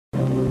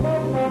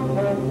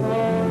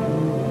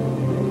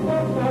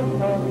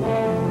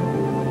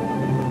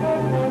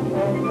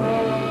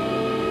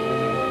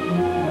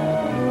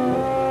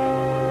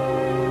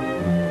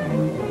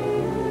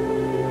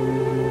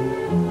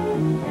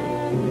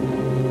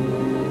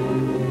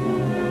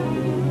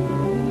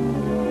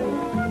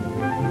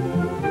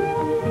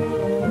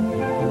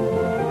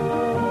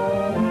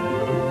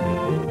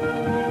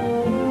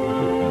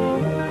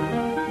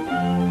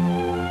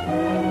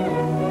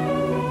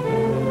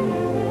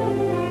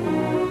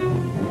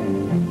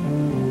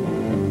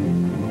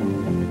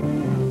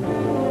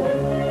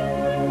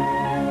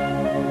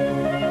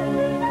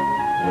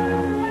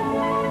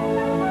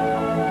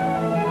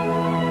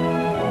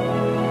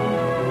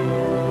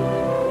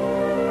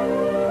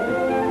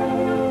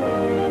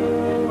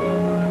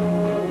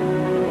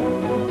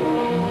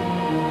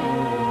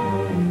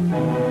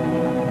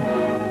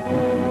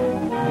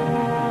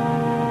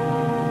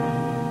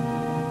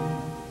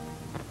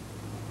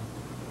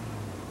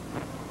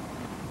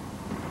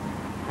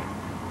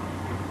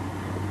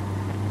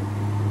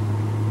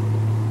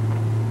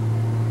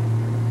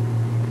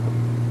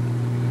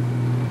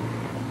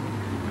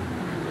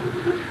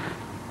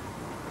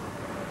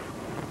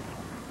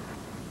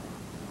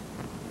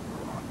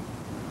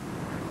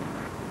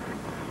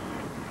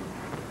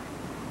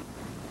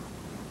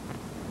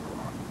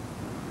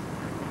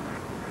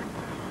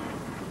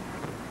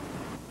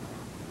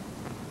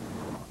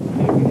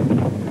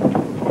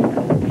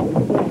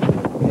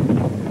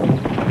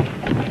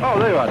Oh,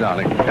 there you are,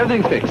 darling.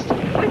 Everything's fixed.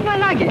 Where's my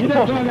luggage?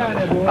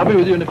 I'll be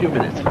with you in a few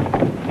minutes.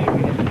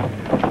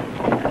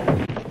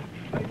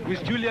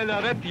 Miss Julia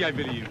Loretti, I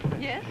believe.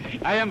 Yes?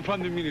 I am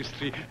from the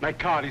ministry. My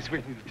car is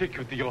waiting to take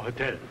you to your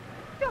hotel.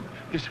 Oh.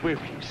 This way,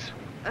 please.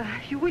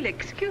 You will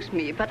excuse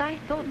me, but I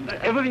thought...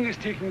 Everything is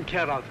taken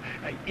care of.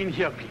 In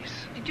here, please.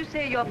 Did you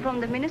say you're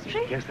from the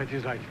ministry? Yes, that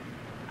is right.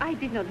 I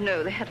did not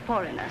know they had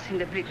foreigners in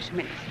the British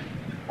ministry.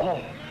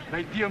 Oh,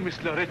 my dear Miss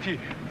Loretti,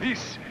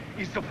 this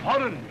is the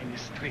foreign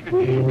ministry.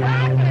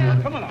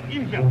 Come on,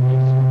 in here,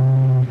 please.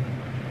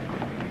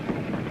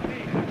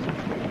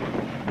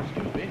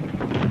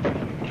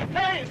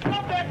 Hey,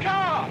 stop that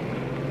car!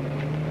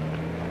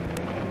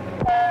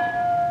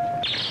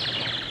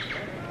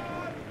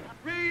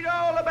 Read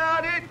all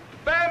about it.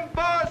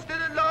 Vampires to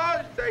the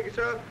lodge. Thank you,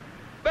 sir.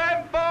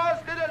 Vampires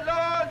to the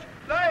lodge.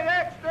 Light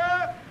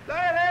extra.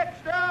 Light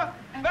extra.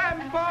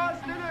 Vampires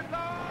to the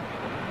lodge.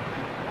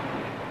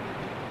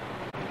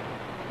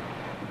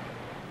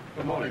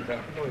 Good morning, sir.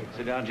 Good morning.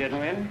 Sit down,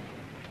 gentlemen.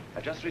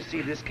 I just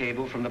received this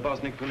cable from the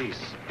Bosniak police.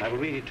 I will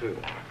read it to you.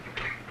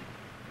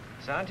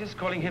 Scientist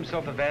calling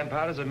himself a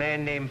vampire is a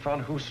man named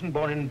von Husen,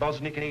 born in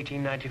Bosniak in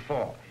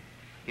 1894.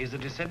 He is the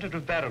descendant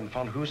of Baron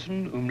von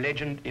Husen, whom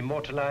legend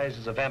immortalized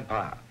as a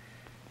vampire.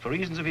 For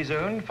reasons of his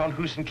own, von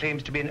Husen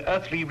claims to be an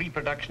earthly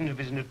reproduction of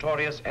his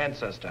notorious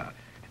ancestor,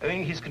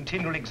 owing his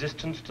continual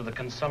existence to the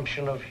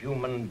consumption of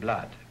human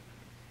blood.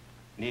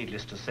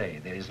 Needless to say,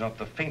 there is not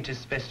the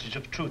faintest vestige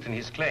of truth in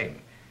his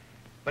claim.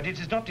 But it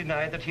is not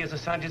denied that he is a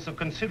scientist of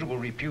considerable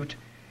repute,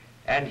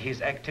 and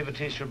his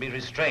activities should be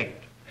restrained.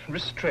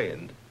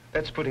 Restrained?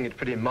 That's putting it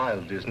pretty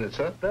mildly, isn't it,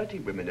 sir? 30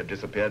 women have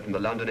disappeared from the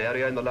London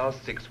area in the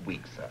last 6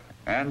 weeks, sir.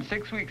 And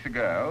 6 weeks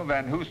ago,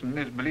 Van Hoosen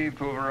is believed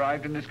to have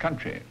arrived in this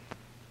country.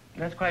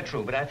 That's quite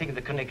true, but I think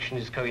the connection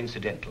is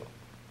coincidental.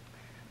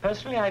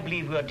 Personally, I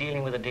believe we are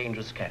dealing with a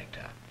dangerous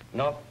character.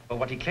 Not for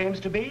what he claims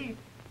to be,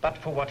 but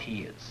for what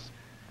he is.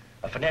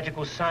 A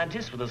fanatical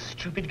scientist with a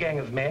stupid gang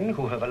of men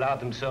who have allowed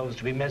themselves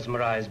to be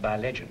mesmerized by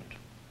legend.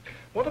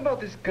 What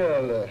about this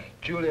girl,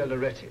 Julia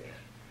Loretti?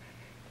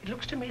 It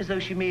looks to me as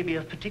though she may be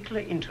of particular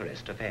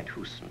interest to Van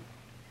Hoosen.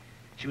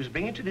 She was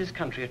bringing to this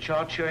country a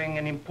chart showing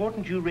an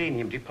important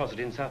uranium deposit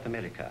in South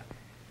America.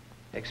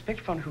 I expect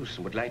Van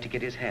Hoosen would like to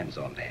get his hands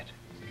on that.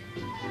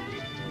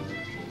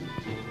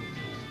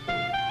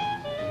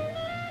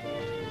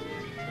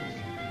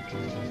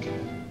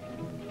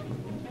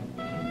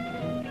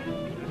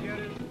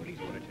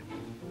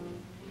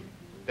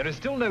 There is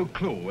still no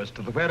clue as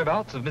to the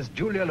whereabouts of Miss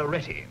Julia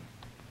Loretti,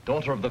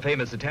 daughter of the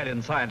famous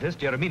Italian scientist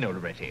Germino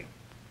Loretti.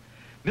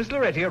 Miss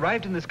Loretti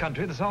arrived in this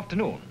country this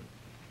afternoon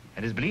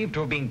and is believed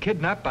to have been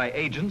kidnapped by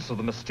agents of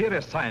the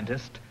mysterious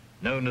scientist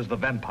known as the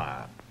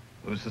Vampire,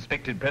 whose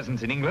suspected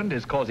presence in England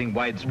is causing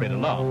widespread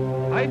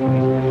alarm.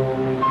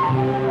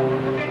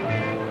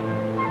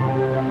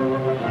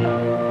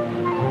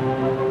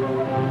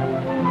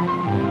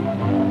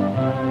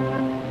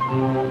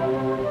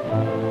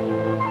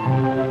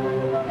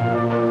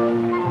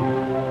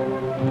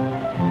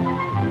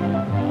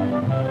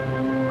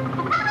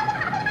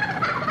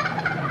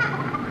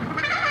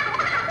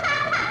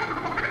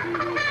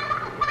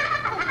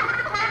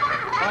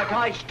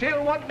 I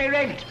still want me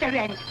rent. The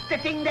rent? The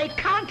thing they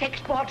can't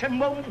export and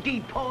won't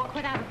deport.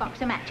 Put out a box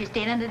of matches,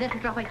 dear, and a little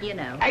drop of you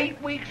know.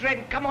 8 weeks'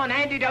 rent. Come on,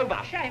 hand it over.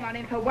 Shame on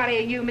him for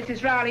worrying you,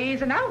 Mrs. Raleigh.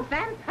 He's an old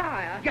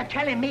vampire. You're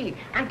telling me.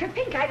 And to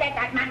think I let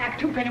that man have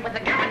 2 penny worth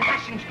of gum and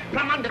rations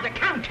from under the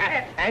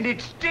counter. And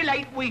it's still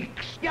 8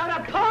 weeks. You're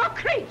a poor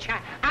creature.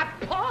 A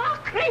poor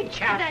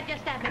creature. Could I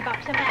just have a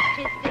box of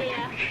matches,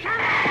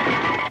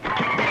 dear?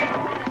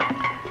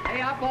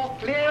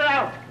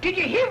 Did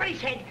you hear what he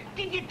said?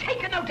 Did you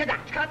take a note of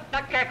that? Cut the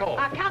cackle.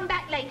 I'll come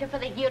back later for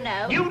the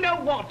you-know. You know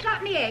what?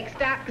 Got me eggs,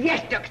 Ducks.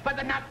 Yes, ducks, but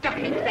they're not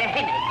ducklings, they're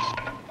hen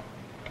eggs.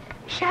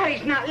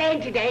 Sally's not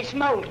laying today, it's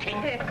molting.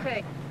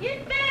 You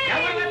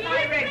Come on,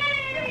 my ring.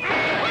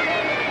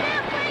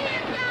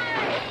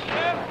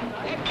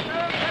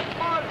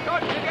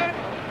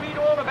 Read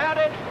all about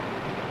it.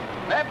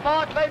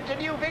 Vampire claims a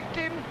new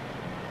victim.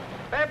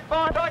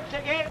 Vampire strikes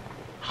again.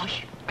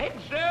 Hush.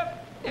 Extra.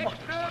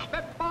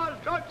 Vampire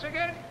strikes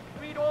again.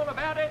 Read all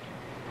about it.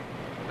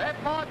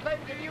 Vampire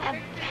claims a new A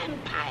victim.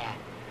 vampire.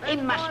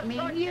 It must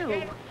mean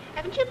you.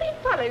 Haven't you been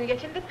following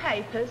it in the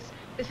papers?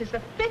 This is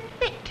the 5th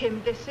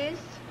victim, this is.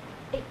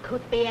 It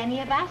could be any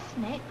of us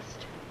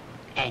next.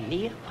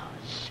 Any of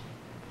us?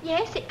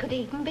 Yes, it could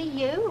even be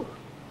you.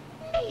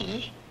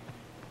 Me?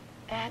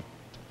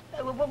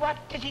 What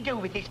does he do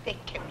with his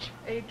victims?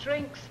 He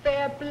drinks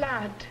their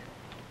blood.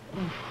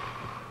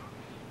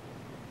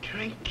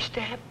 Drinks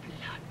their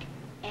blood.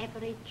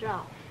 Every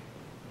drop.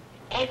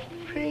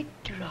 Every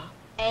drop.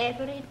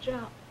 Every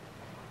drop.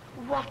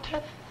 What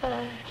a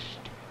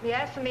thirst.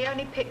 Yes, and he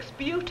only picks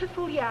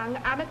beautiful, young,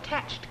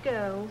 unattached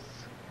girls.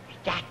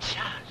 That's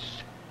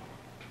us.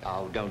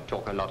 Oh, don't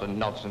talk a lot of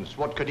nonsense.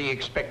 What could he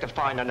expect to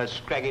find on a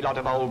scraggy lot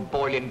of old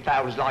boiling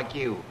fowls like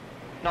you?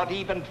 Not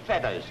even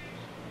feathers.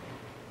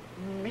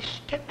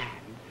 Mr.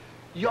 Man,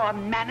 your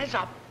manners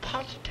are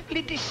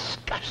positively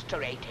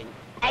disgusterating.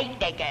 Ain't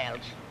they,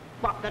 girls?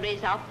 What there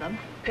is of them.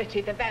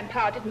 Pity the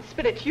vampire didn't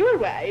spirit you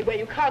away, where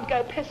you can't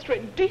go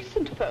pestering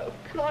decent folk.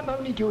 Well, I'm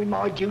only doing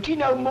my duty,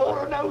 no more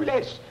or no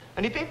less.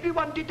 And if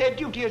everyone did their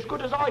duty as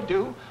good as I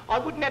do, I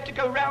wouldn't have to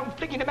go round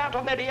flinging them out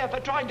on their ear for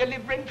trying to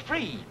live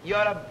rent-free. You're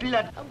a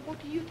blood... And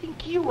what do you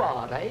think you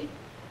are, eh?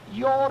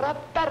 You're a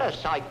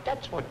parasite,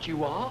 that's what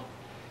you are.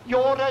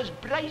 You're as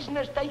brazen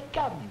as they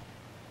come.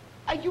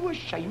 Are you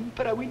ashamed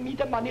for owing me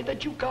the money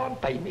that you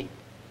can't pay me?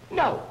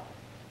 No.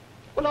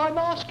 Well, I'm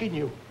asking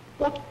you,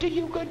 what are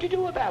you going to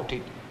do about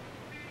it?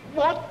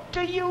 What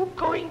are you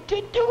going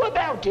to do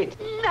about it?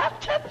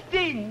 Not a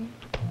thing.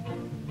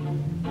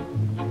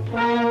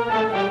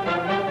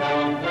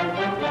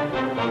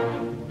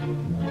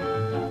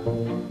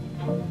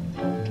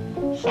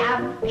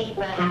 Some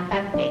people have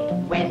a fit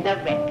when the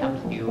rent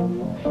comes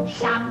due.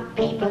 Some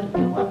people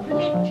do a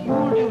flit.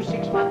 You'll do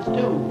 6 months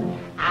too.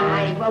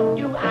 I won't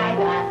do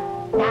either.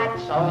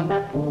 That's on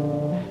the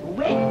pool.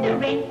 When the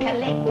rent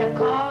collector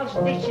calls,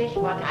 this is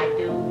what I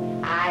do.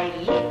 I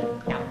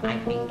lift up my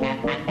finger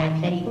and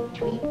I say,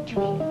 tweet,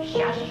 tweet,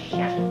 shush,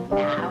 shush.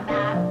 Now,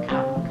 now,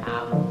 come,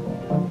 come.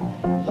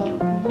 You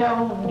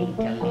no need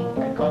to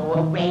linger, go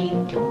away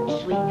too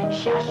sweet.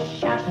 Shush,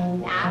 shush.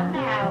 Now,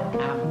 now,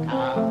 come,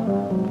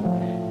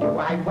 come. Do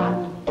I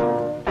want to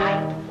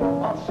fight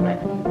or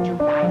threaten to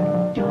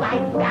fight? Do I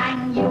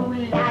bang you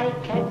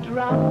like a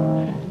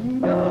drum?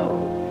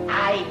 No,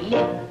 I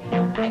lift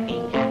up my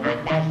finger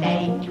and I say,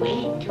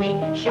 tweet, tweet,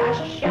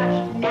 shush,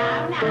 shush,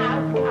 now,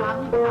 now,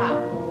 come,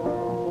 come.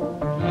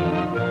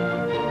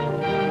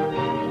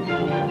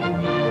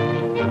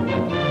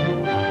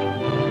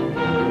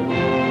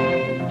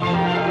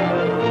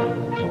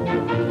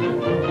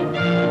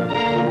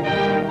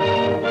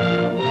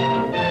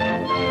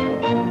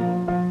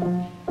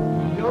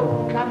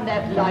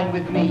 That line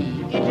with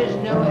me, it has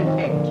no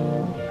effect.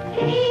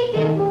 He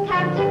didn't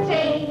come to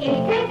tea, he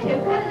came to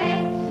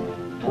collect.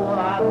 Poor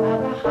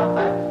Mother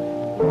Hubbard,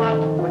 what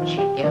would she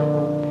do?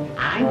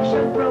 I'm so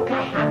broke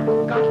I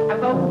haven't got a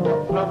bone to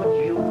throw at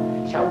you.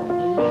 So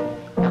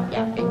lift up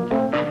your finger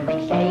and we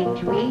say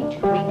tweet,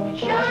 tweet,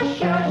 shush,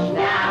 shush,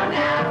 now,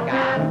 now,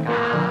 come,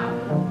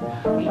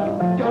 come. You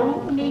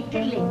don't need to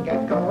linger,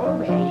 go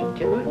away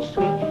too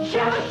sweet.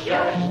 Shush,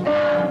 shush,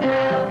 now,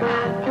 now,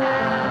 come,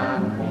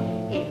 come.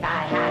 If I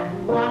had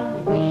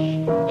one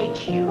wish,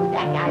 it's you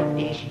that I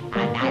wish,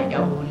 and I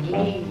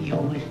only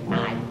use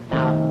my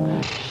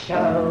thumb.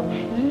 So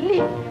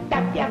lift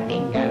up your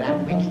finger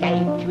and we'll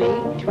say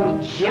tweet,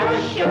 tweet,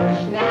 shush,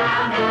 shush,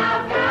 now,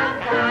 now, come,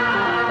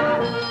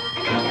 come.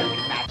 And I don't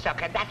do that,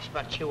 sucker, that's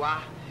what you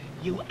are.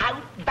 You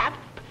out-vamp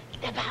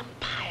the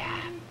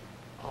vampire.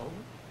 Oh?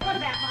 What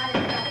about my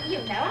little you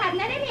know, I haven't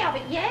had any of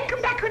it yet.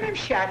 Come back when I'm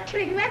shut.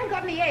 Well, if you haven't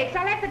got any eggs,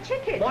 I'll have the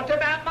chicken. What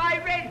about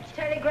my rent?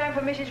 Telegram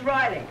from Mrs.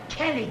 Riley.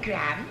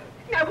 Telegram?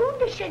 Now, who'd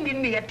be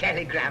sending me a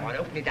telegram? Well,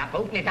 open it up,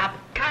 open it up.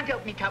 Can't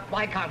open it up,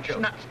 why can't you?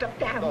 It's not stuck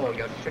down. Oh,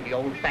 you silly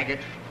old faggot.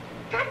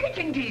 Faggot,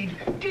 indeed.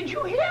 Did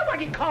you hear what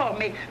he called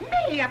me?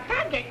 Me, a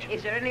faggot.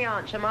 Is there any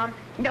answer, Mum?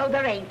 No,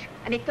 there ain't.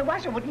 And if there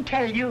was, I wouldn't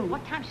tell you.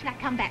 What time shall I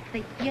come back for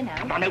the, you know?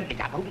 Come on, open it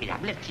up, open it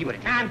up. Let's see what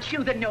it is. Aren't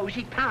you the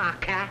nosy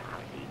Parker?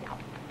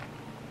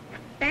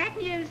 Bad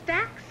news,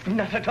 Ducks?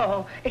 Not at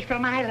all. It's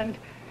from Ireland.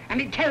 And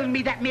it tells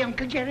me that my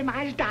Uncle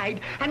Jeremiah's died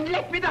and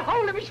left me the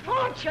whole of his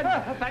fortune.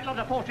 Oh, that lot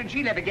of fortune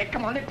she'll ever get.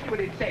 Come on, let's see what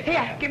it says.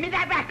 Here, give me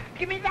that back.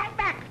 Give me that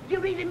back.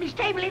 You're reading me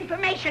stable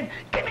information.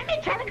 Give me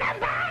telegram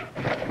back.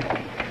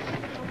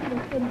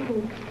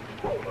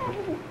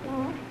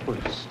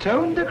 Well,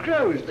 stone the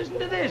crows. Listen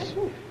to this.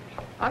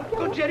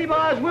 Uncle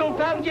Jeremiah's will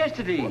found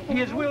yesterday. He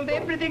has willed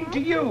everything to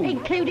you.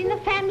 Including the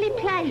family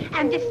plane.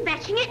 I'm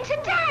dispatching it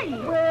today.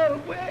 Well,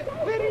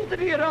 where is the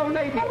dear old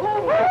lady?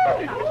 Oh,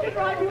 Mr.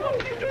 Bryan,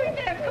 what are you doing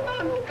there?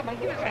 Come on,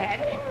 give us a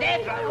hand.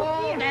 That's right.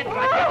 Oh, that's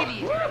right. Take it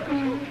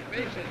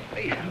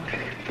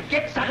easy.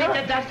 Get something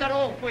to dust it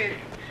off with.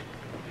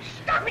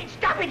 Stop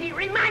it. It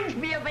reminds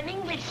me of an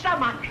English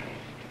summer.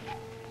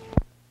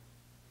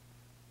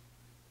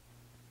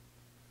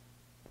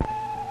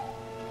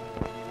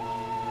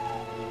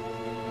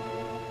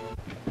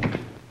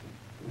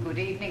 Good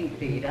evening,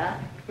 Frida.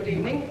 Good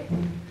evening.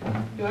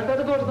 You had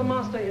better go to the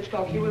master,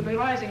 Hitchcock. He will be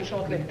rising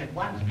shortly. At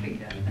once,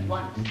 Frida, at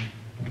once.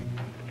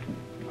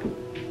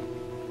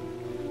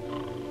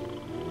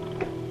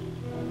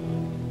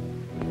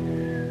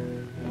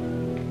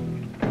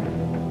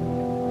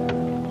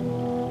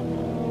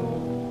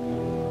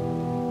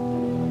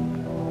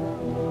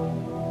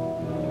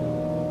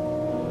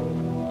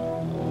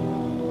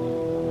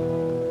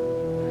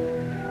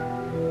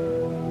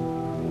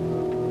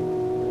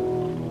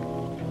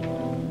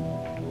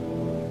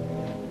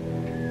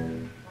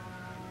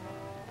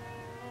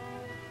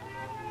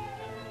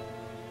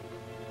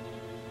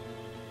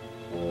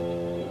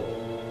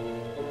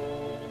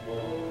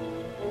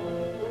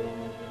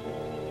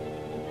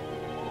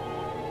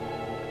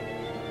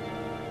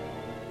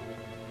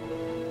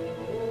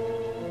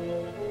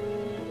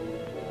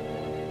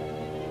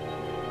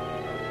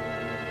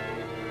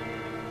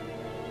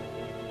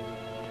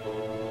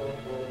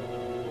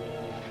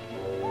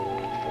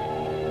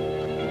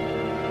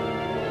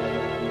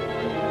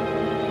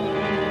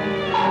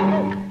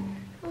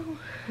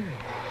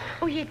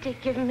 You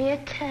did give me a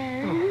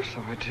turn. Oh,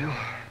 sorry, Till.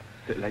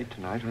 Bit late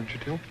tonight, aren't you,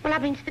 Till? Well,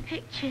 I've been to the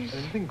pictures.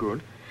 Anything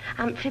good?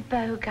 Humphrey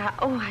Bogart.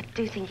 Oh, I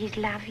do think he's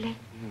lovely.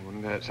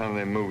 Wouldn't hurt some of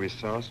them movie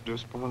stars to do a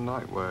spell of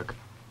night work.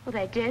 Well,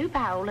 they do,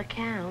 by all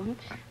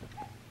accounts.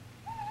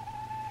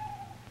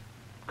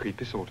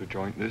 Creepy sort of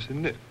joint, this,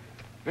 isn't it?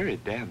 Very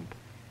damp.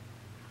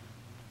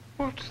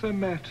 What's the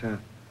matter?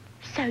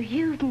 So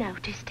you've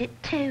noticed it,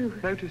 too.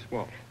 Notice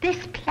what?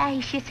 This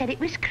place, you said it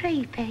was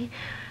creepy.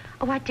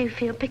 Oh, I do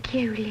feel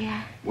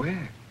peculiar.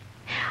 Where?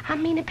 I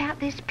mean about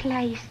this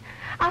place.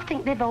 I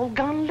think they've all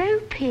gone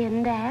loopy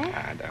in there.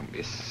 Ah, don't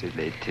be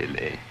silly,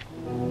 Tilly.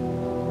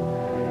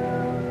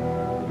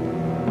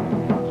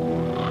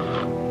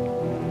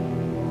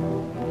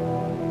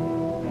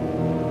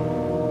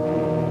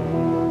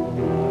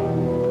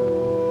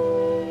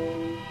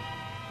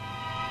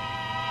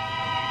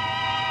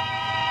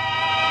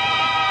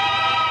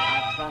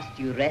 I trust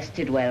you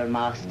rested well,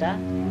 Master.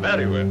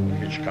 Very well,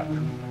 Hitchcock.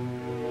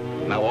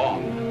 Now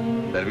on.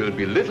 There will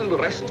be little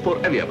rest for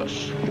any of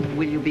us.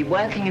 Will you be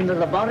working in the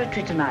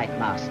laboratory tonight,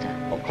 Master?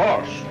 Of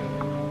course.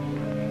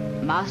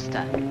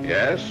 Master?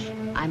 Yes?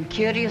 I'm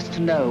curious to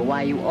know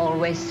why you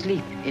always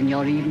sleep in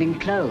your evening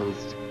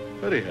clothes.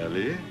 Very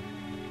early.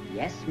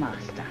 Yes,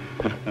 Master.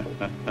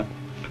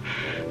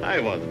 I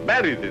was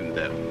buried in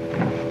them.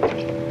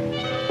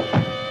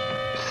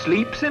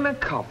 Sleeps in a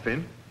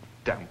coffin?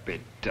 Don't be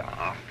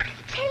daft. I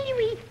tell you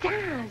he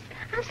does.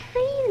 I've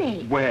seen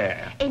it.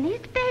 Where? In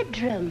his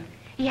bedroom.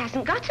 He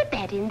hasn't got a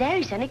bed in there,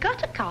 he's only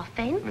got a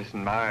coffin.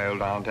 Listen, my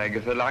old Aunt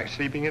Agatha likes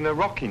sleeping in a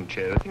rocking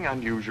chair. Nothing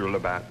unusual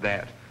about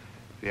that.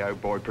 If the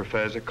old boy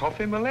prefers a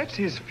coffin, well, that's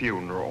his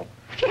funeral.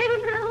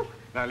 Funeral?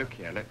 Now, look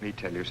here, let me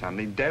tell you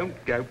something.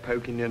 Don't go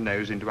poking your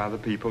nose into other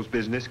people's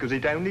business, because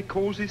it only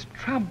causes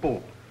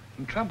trouble.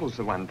 And trouble's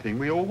the one thing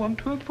we all want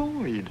to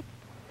avoid.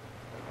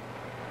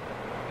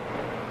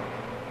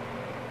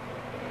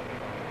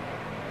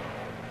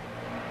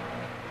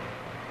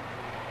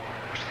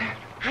 What's that?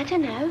 I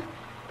don't know.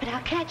 But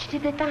I'll catch it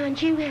if they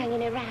find you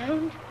hanging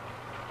around.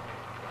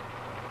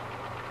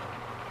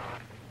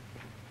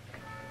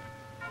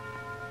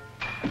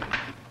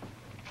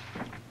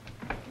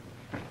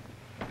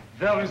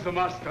 There is the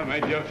master, my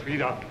dear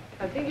Frida.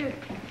 I think you...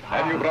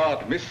 Have you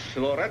brought Miss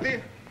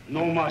Loretti?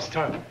 No,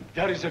 master.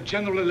 There is a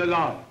general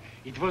alarm.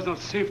 It was not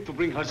safe to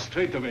bring her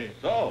straight away.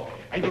 So?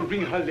 I will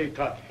bring her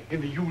later,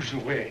 in the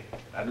usual way.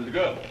 And the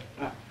girl?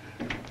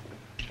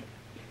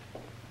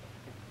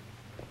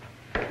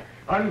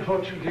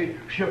 Unfortunately,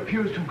 she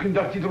appears to have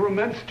conducted a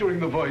romance during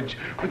the voyage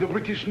with the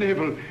British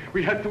naval.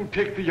 We had to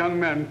take the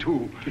young man,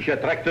 too. Is she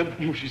attractive?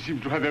 Oh, she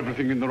seemed to have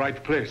everything in the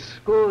right place.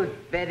 Good,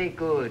 very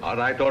good. All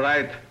right, all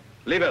right.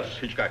 Leave us,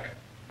 Hitchcock.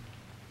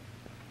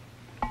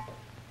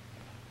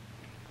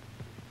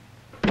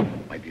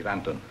 My dear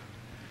Anton,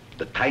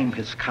 the time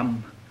has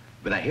come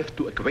when I have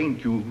to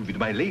acquaint you with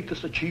my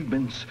latest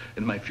achievements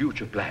and my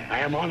future plans. I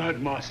am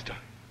honored, master.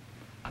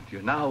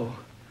 Until now,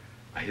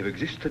 I have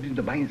existed in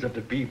the minds of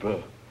the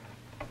people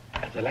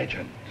as a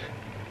legend.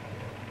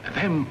 A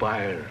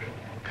vampire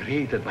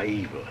created by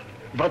evil.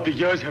 But the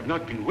years have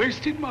not been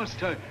wasted,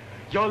 master.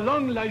 Your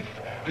long life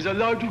has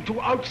allowed you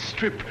to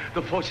outstrip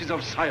the forces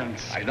of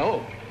science. I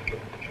know.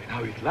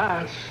 Now at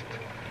last,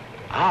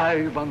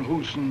 I, Van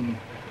Hoosen,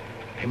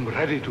 am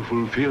ready to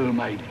fulfill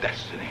my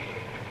destiny.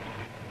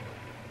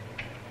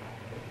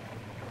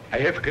 I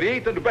have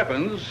created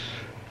weapons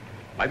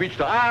by which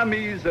the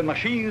armies and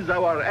machines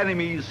of our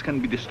enemies can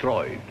be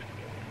destroyed.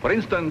 For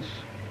instance,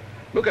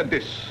 look at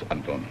this,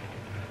 Anton.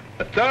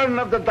 A turn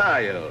of the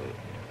dial,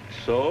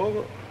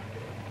 so,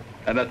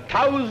 and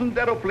 1,000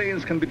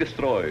 aeroplanes can be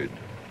destroyed.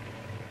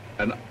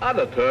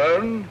 Another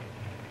turn,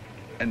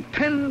 and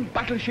 10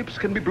 battleships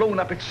can be blown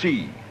up at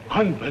sea.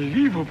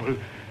 Unbelievable.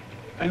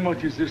 And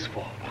what is this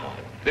for?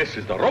 This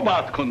is the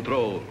robot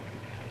control.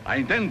 I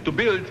intend to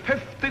build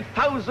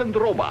 50,000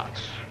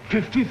 robots.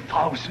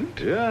 50,000?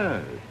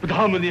 Yes. But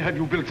how many have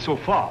you built so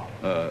far?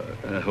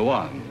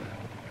 One.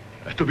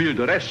 To build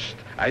the rest,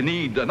 I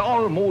need an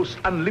almost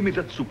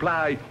unlimited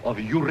supply of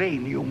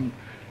uranium.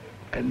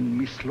 And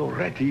Miss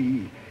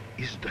Loretti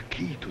is the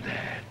key to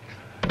that.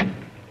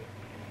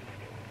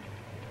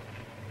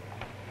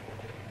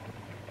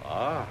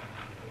 Ah.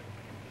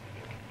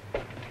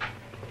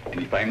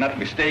 And if I'm not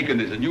mistaken,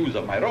 there's the news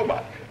of my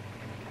robot.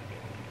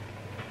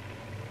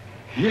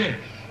 Yes.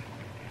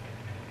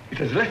 It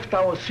has left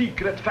our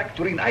secret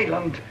factory in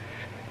Ireland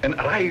and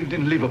arrived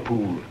in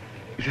Liverpool.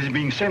 It is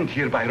being sent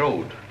here by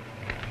road.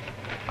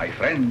 My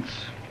friends,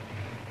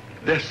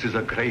 this is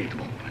a great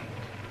moment.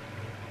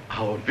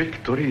 Our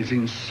victory is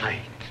in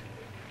sight.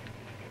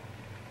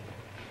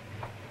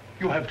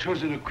 You have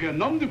chosen a queer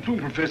nom de plume,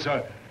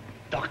 Professor.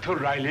 Dr.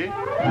 Riley?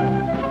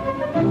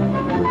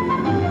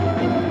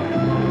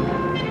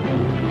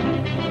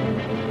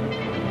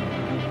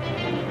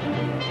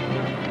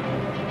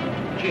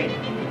 Gin.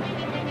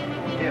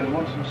 Yeah, we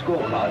want some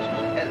scorecards.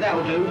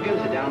 That'll do. Give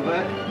us it down,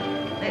 Bert.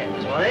 There,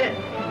 that's one it.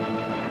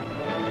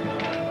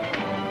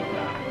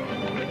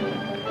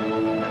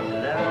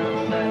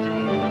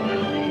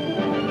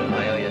 I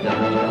owe you a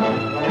double.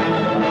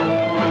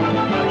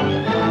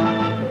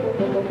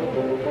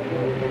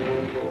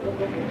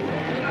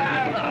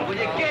 Will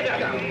you get up?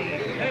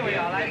 Here we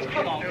are, ladies.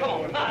 Come on, come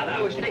on.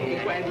 Oh, stick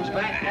these wangles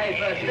back. Hey,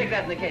 first, stick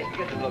that in the case.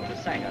 Get the bloke to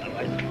sing,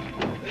 otherwise.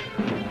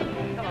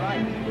 Come on,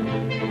 right.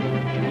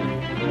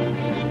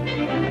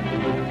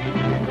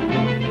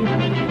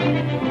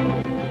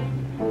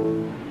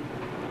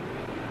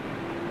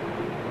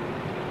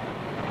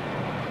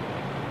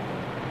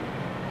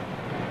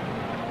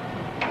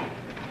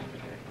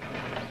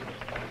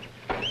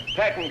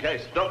 Packing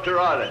case, Dr.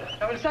 Riley.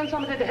 I will send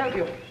somebody to help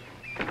you.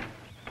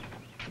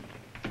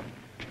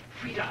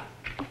 Frida.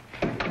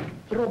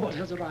 The robot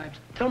has arrived.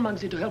 Tell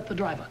Muggsy to help the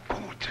driver.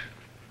 Good.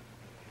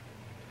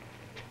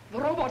 The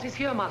robot is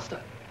here, Master.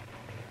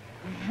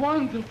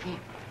 Wonderful.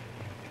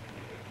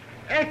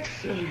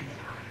 Excellent.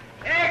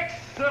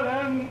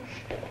 Excellent.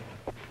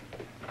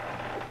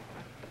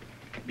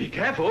 Be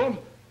careful.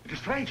 It is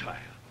fragile.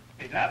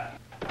 Get up.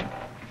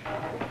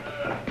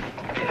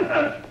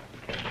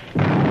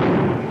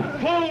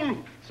 Fool!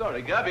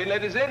 Sorry, Gabby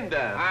let his end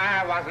down.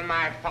 Ah, wasn't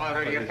my fault.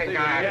 Who do you think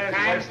I am?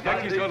 Yes,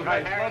 Jackie's all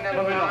right.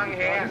 Never belong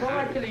here. All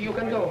right, Tilly, you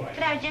can go.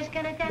 But I was just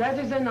going to go. That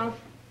is enough.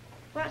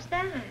 What's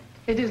that?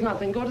 It is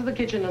nothing. Go to the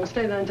kitchen and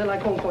stay there until I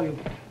call for you.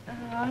 Oh,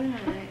 all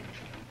right.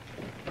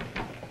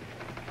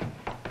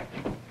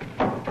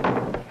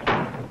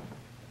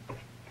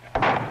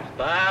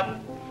 Stop.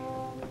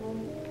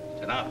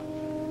 It's enough.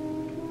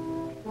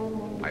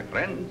 My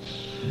friends,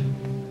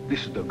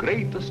 this is the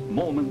greatest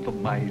moment of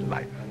my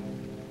life.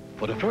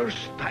 For the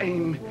first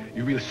time,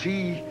 you will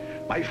see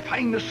my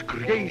finest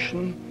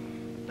creation,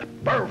 the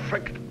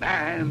perfect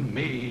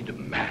man-made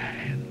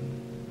man.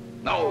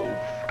 No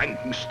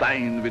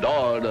Frankenstein with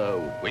all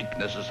the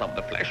weaknesses of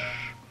the flesh.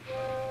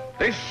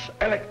 This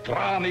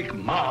electronic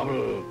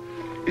marvel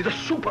is a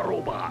super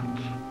robot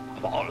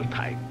of all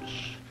times.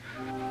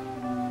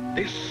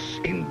 This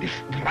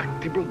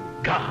indestructible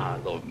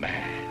god of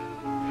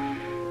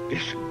man.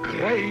 This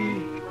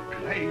great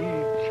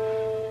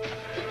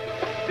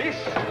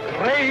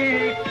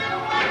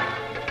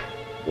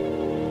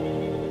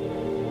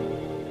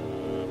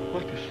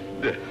What is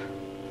this?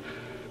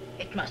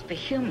 It must be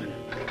human.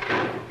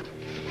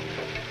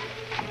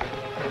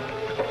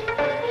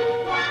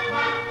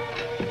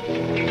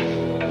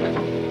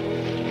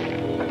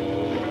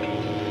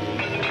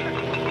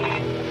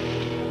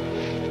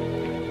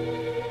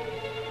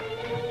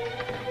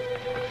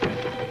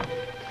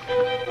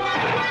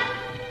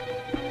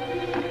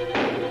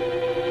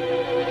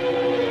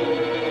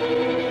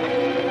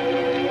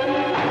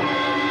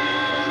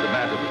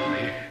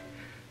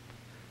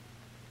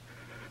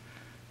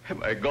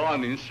 Am I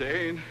gone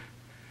insane?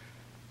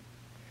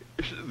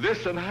 Is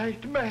this a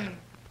nightmare?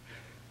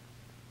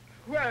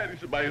 Where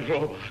is my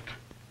robot?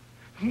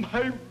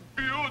 My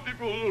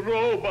beautiful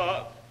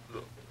robot.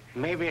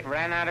 Maybe it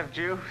ran out of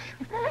juice.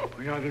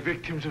 We are the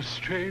victims of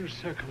strange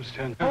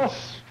circumstances. Oh.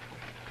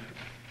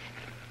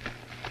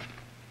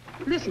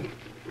 Listen.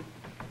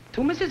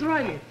 To Mrs.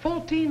 Riley,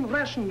 14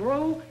 Ration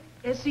Row,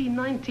 SE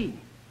 19.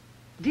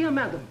 Dear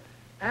Madam,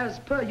 as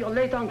per your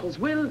late uncle's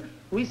will,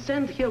 we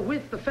send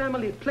herewith the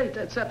family plate,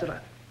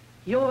 etc.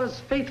 Yours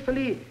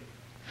faithfully,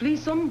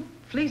 Fleesome,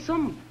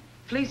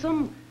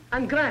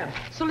 and Graham,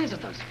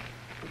 solicitors.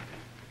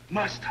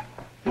 Master,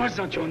 Was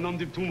that your nom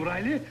de plume,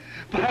 Riley?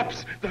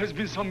 Perhaps there has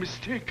been some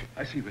mistake.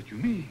 I see what you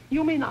mean.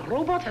 You mean a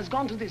robot has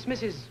gone to this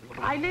Mrs.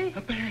 Riley?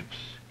 Perhaps,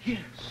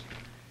 yes.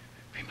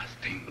 We must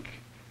think.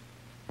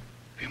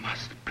 We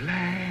must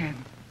plan.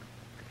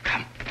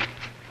 Come.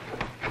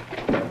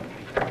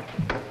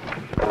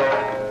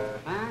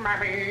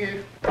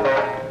 Mommy.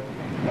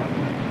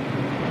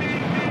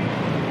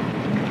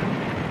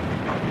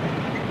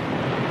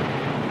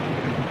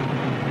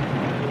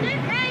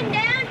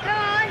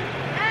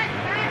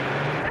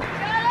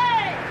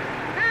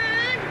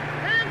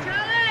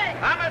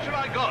 How much have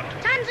I got?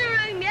 Tons of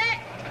room yet.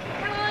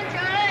 Come on,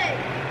 Charlie.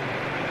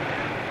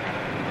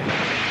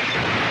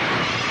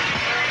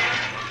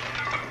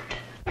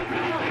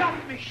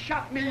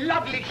 Shut me,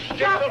 lovely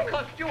shut. It'll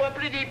cost you a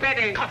pretty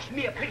penny. Cost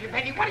me a pretty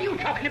penny? What are you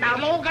talking about?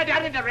 It'll all go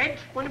down in the rent.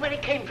 Wonder where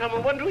it came from. I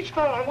wonder who's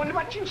for. I wonder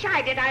what's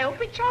inside it. I hope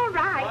it's all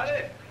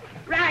right.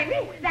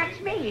 Riley, that's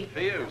me.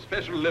 For you,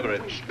 special delivery.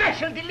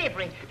 Special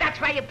delivery. That's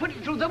why you put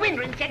it through the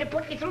window instead of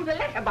putting it through the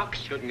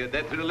letterbox. Couldn't get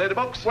that through the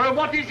letterbox. Well,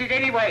 what is it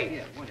anyway?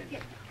 Yeah, what is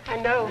it? I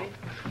know.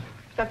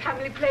 The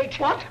family plate.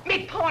 What?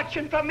 Me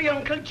fortune from me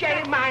Uncle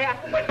Jeremiah.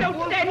 Well,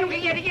 don't stand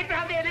looking at it. Get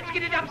round there. Let's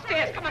get it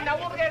upstairs. Come on now,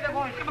 over there, the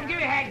boys. Come on, give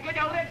me a hand. Good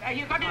old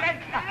you got it.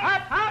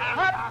 Up.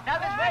 Now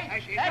this way.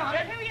 That's it.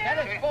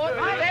 That is forward.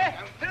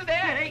 Through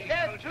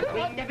there.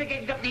 We'll never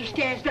get up these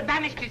stairs. The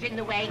banister's in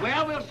the way.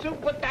 Well, we'll soon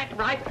put that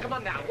right. Come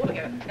on now. Over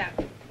here. Now.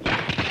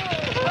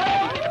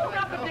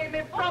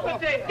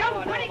 Property.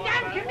 Don't put it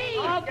down to me.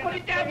 I'll put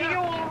it down to you,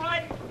 all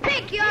right.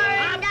 Pick your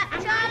end up,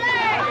 Charlie.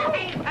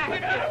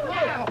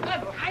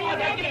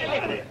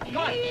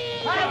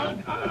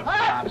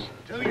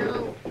 To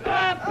you.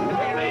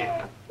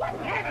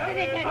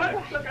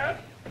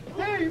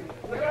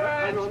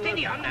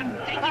 Steady on that.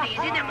 Take it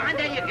easy. Now, mind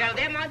there you go.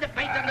 There, mind the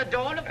plate on the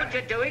door. Look what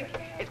you're doing.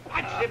 It's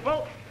quite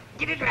simple.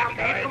 Get it round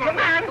there. Come on.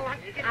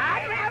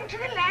 Hard round to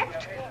the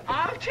left.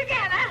 All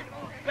together.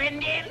 We're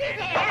nearly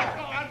there.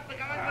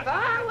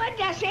 Forward,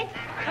 does it?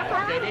 Come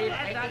on. Very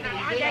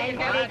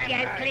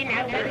gently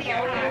now. There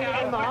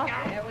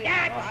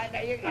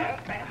you go.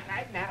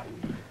 Right now.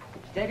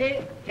 Steady.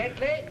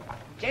 Gently.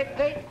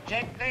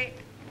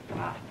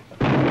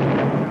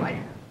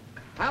 Right.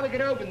 How are we going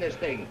to open this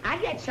thing? I'll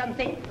get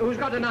something. Who's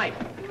got a knife?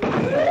 There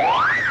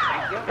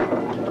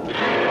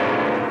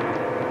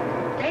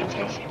it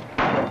is.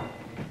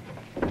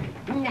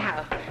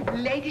 Now,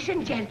 ladies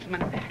and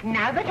gentlemen,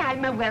 now that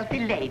I'm a wealthy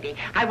lady,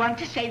 I want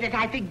to say that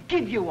I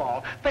forgive you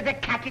all for the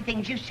catty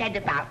things you said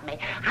about me.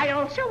 I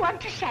also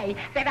want to say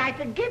that I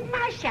forgive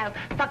myself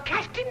for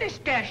casting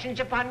aspersions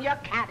upon your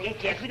character.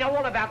 Yes, we know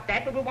all about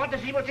that, but we want to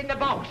see what's in the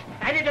box.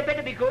 And it had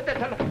better be good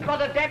that'll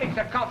rather damage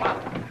the copper.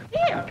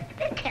 Here,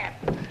 be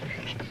careful.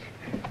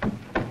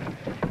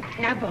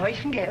 Now, boys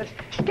and girls,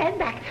 stand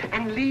back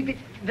and leave it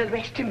the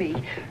rest to me.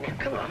 Now,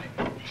 come on,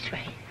 this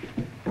way.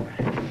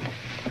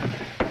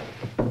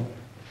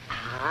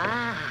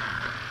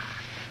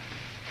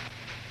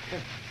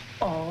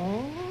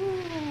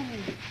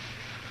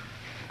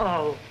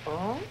 Oh.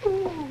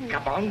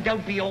 Come on,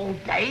 don't be all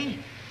day.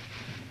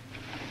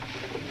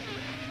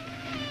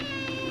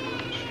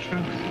 It's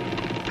true.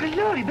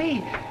 Glory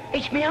be,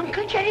 it's me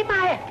Uncle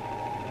Jeremiah.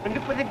 And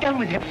look what they've done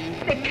with him.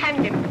 They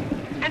canned him.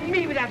 And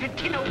me without a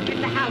tin open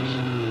in the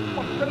house.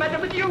 What's the matter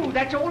with you?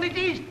 That's all it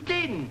is,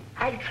 tin.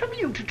 I trouble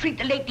you to treat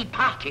the late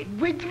departed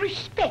with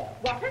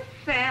respect. What a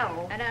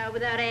sell. I know,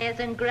 without airs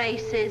and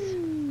graces.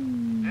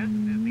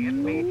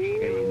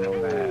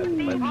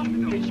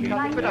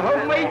 With a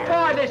homemade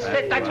pie,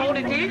 that's all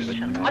it is.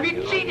 Have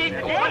you seen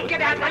it? Go on,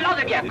 get out, a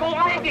lot of you. Go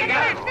on, get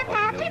out.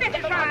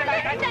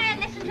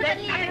 Let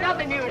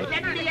another news.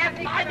 Let me have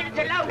 5 minutes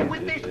alone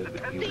with this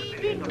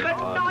thieving,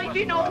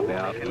 conniving old...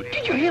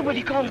 Did you hear what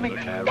he called me?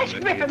 That's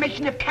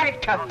reformation of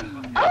character.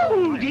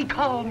 Old, he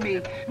called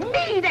me.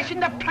 Me, that's in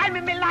the prime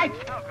of my life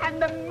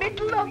and the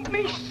middle of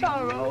me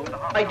sorrow.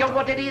 I don't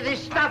want any of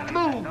this stuff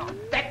moved.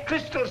 That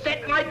crystal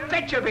set might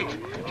fetch a bit.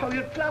 So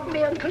you'd flog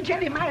me Uncle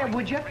Jeremiah,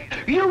 would you?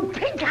 You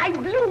pink-eyed,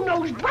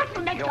 blue-nosed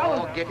bottleneck.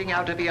 You're getting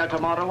out of here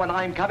tomorrow and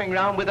I'm coming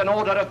round with an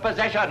order of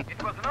possession.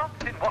 It was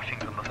announced in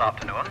Washington this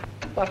afternoon.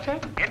 What's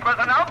that? It was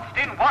announced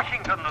in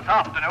Washington this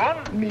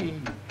afternoon. Me,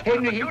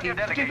 Henry Higgins,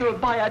 diddled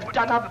by a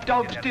done-up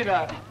dog's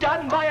dinner,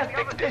 done by a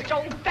fickless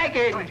old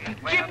faggin,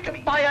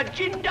 gypped by a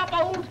ginned-up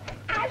old...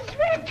 As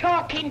we're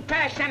talking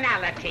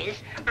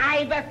personalities,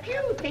 I've a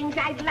few things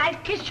I'd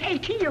like to say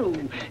to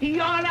you.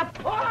 You're a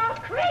poor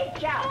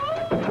creature.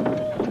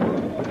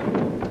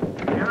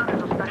 Here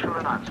is a special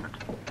announcement.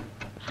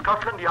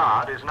 Scotland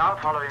Yard is now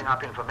following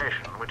up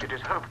information which it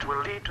is hoped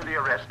will lead to the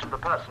arrest of the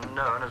person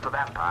known as the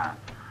vampire,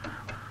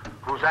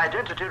 whose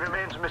identity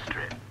remains a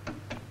mystery.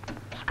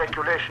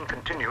 Speculation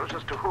continues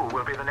as to who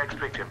will be the next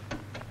victim.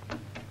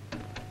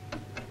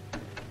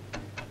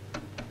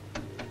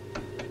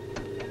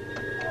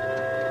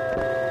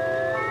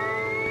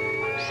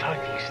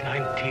 Southeast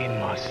 19,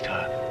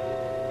 Master.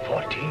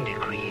 14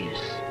 degrees.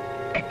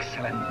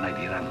 Excellent, my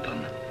dear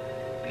Anton.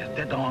 We're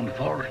dead on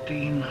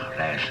 14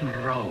 Ration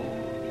Row.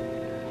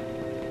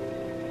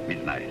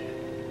 Midnight.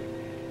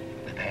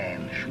 The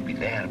van should be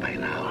there by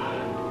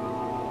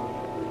now.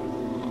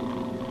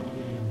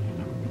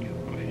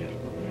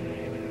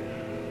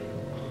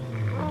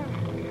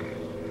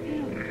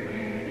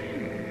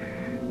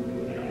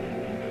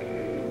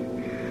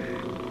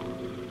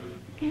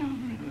 I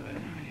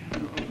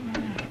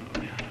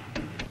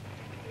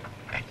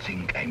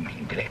think I'm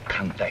in direct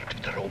contact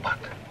with the robot.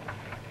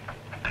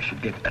 I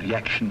should get a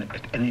reaction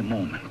at any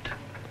moment.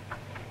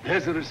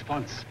 There's a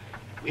response.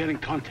 We are in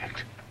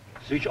contact.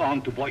 Switch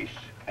on to voice.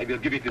 I will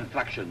give it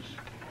instructions.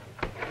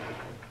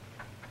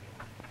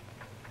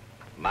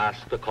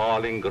 Master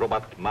calling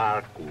robot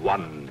Mark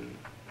 1.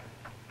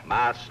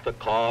 Master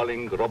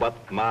calling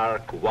robot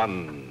Mark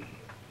 1.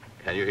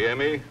 Can you hear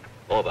me?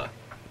 Over.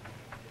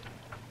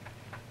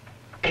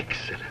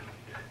 Excellent.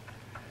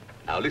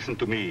 Now listen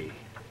to me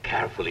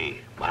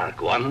carefully,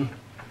 Mark 1.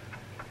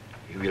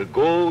 You will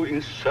go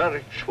in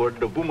search for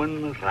the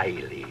woman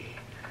Riley.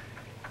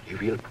 You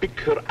will pick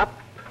her up,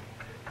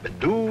 but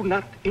do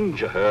not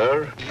injure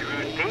her. You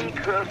will take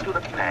her to the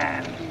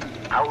pan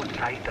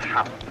outside the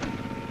house.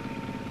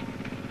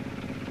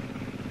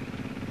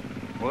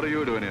 What are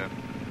you doing here?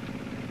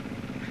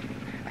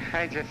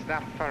 I just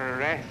stopped for a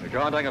rest. You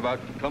can't hang about.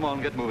 Come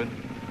on, get moving.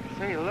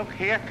 Say, look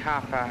here,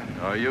 copper.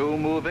 Are you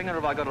moving, or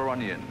have I got to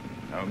run you in?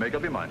 Now, make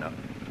up your mind now.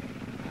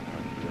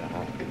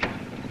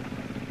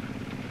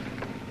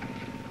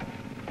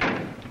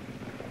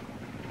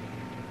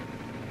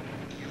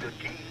 You will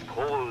keep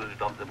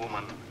hold of the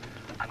woman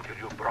until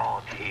you're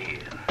brought here.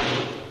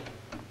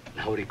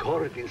 Now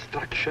record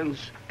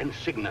instructions and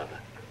signal.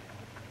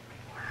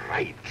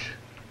 Right.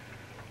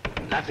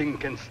 Nothing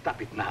can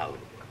stop it now.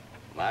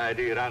 My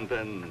dear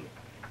Anton,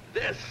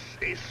 this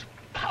is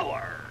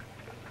power.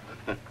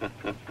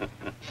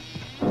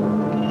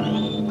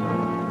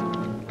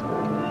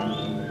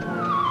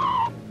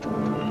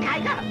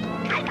 Tiger,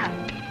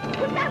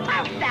 put that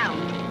mouse down.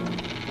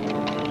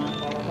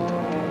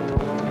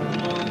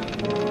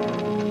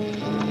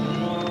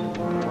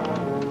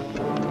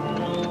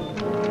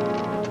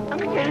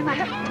 Uncle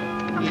Jeremiah,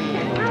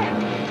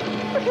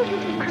 what is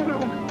this in my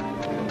room?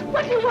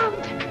 What do you want?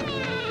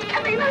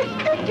 Come in, I'll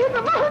speak to you in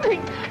the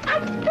morning.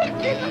 I'll speak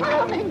to you in the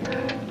morning.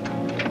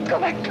 Go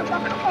back to your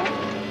box at once.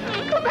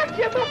 Go back to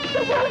your box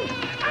at once.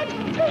 I'll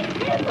speak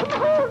to you in the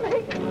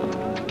morning.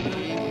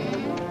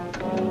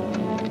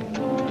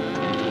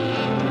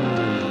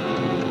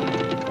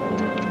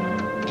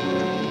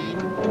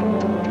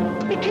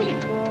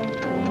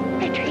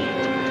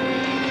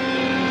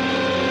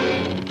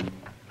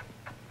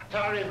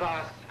 Sorry,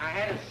 boss. I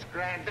had a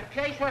scram. The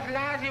place was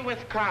lousy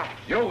with cops.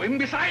 You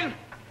imbecile!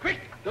 Quick,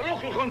 the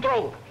local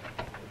control.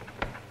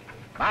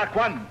 Mark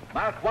 1,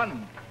 Mark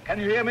 1. Can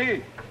you hear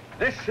me?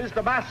 This is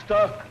the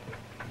master.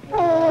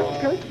 Oh,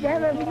 Uncle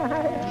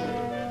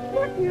Jeremiah,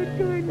 what are you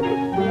doing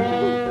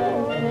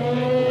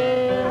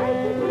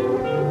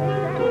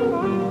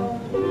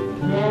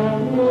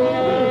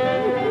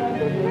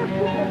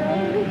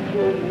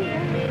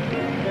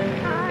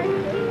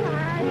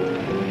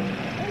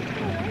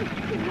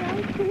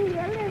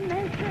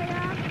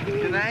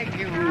Can I give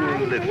you a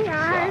lift,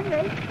 son?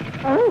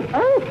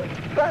 Oh.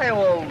 By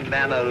all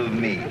manner of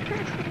means.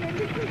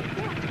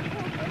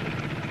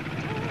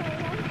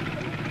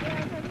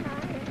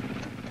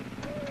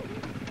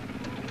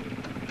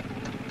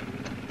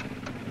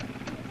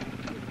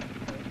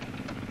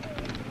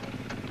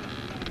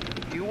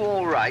 You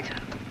all right?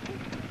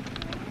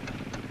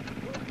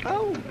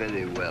 Oh,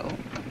 very well.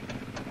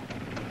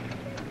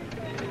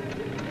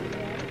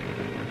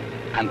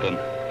 Anton,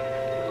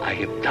 I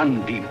have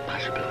done the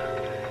impossible.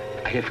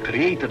 I have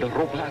created a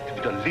robot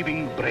with a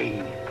living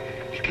brain.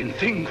 It can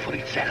think for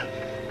itself.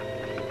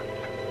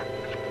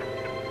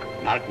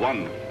 Mark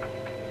 1,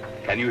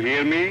 can you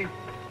hear me?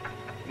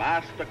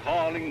 Master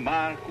calling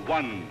Mark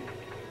 1.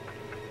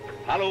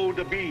 Follow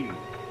the beam.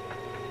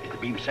 Is the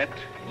beam set?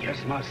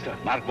 Yes, Master.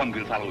 Mark 1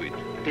 will follow it.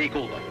 Take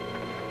over.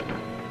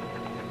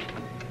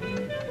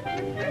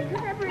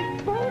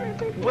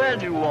 Where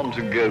do you want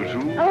to go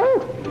to? Oh,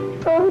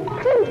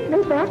 take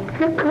me back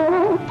to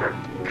Cork.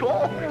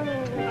 Cork?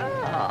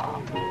 Ah.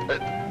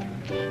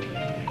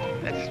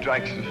 That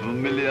strikes a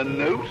familiar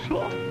note,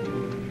 what?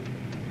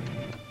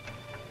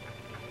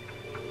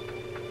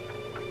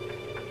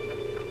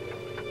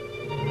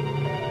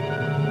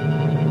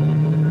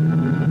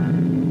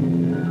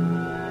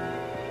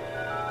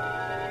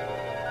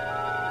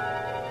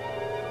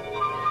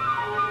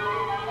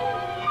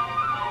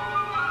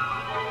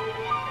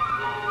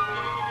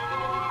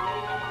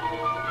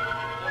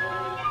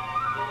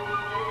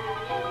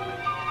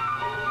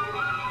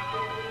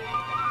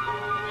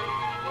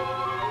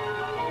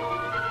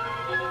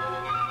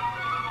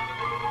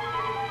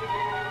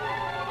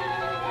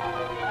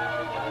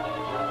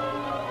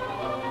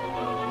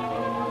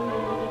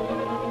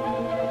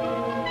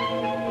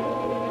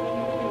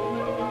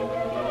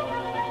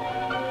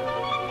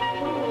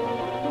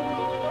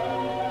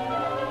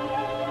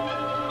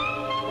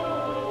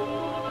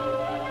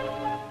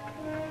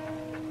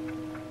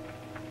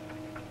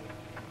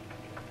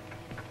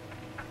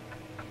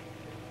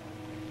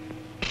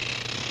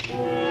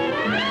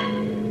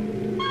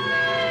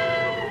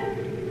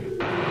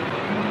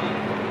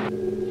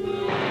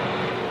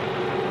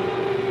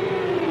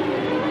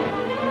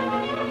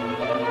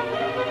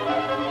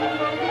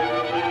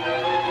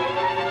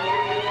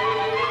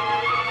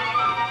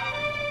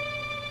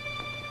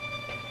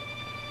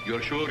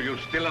 You're sure you're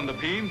still on the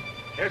beam?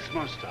 Yes,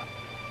 master.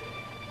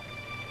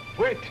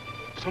 Wait,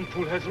 some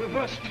fool has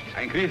reversed.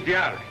 Increase the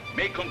arc.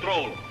 Make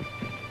control.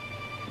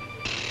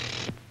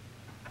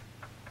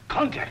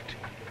 Contact.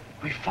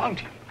 We found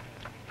him.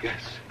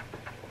 Yes.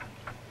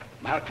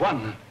 Mark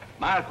 1.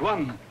 Mark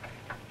 1.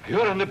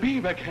 You're on the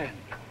beam again.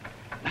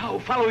 Now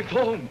follow it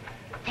home.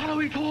 Follow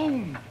it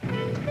home.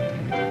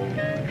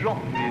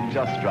 Drop me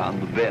just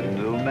round the bend,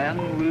 old man,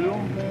 will you?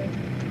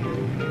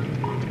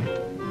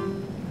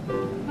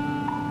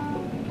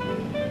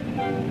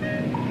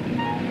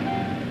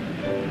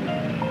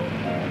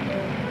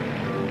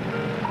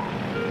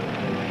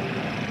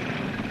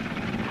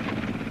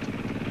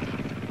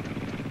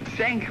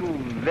 Thank you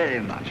very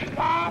much.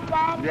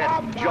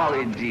 That's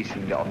jolly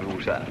decent of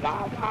you, sir.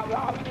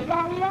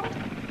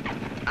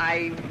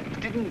 I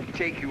didn't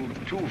take you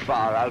too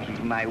far out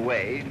of my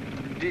way,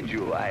 did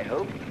you, I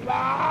hope?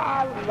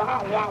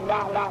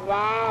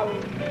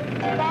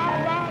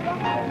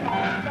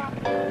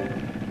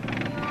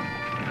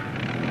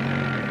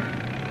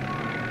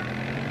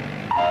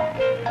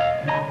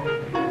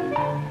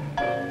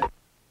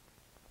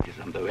 It is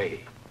on the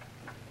way.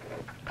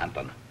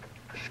 Anton,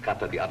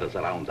 scatter the others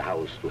around the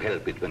house to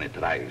help it when it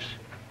arrives.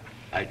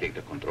 I take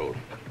the control.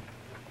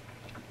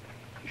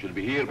 You should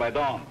be here by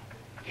dawn.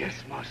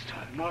 Yes, master,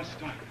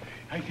 master.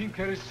 I think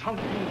there is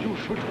something you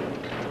should...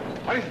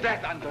 What is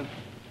that, Anton?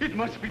 It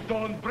must be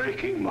dawn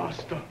breaking,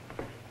 master.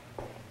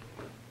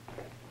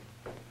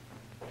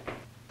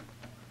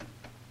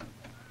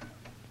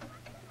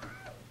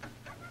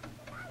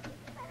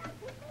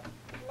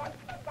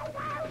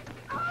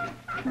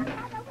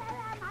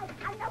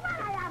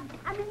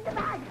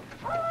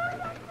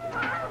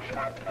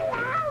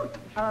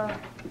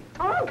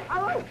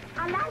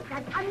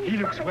 He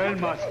looks well,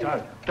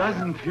 master,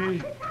 doesn't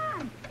he?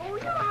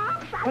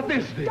 What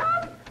is this?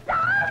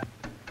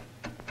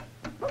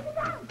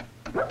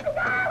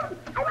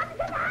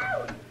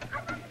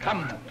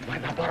 Come to my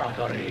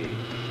laboratory.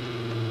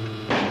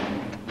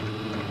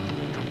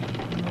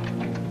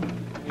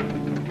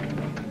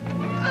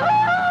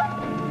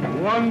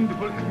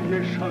 Wonderful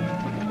creation.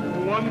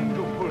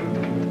 Wonderful.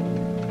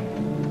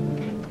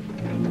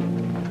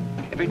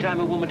 Every time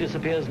a woman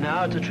disappears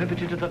now, it's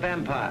attributed to the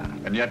vampire.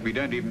 And yet we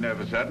don't even know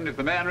for certain if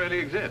the man really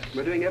exists.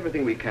 We're doing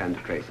everything we can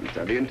to trace him,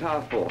 sir. The entire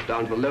force,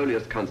 down to the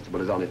lowliest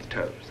constable, is on its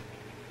toes.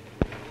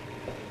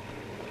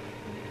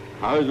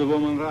 How's the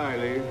woman,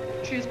 Riley?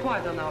 She's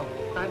quieter now.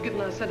 I've given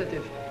her a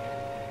sedative.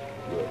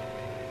 Good.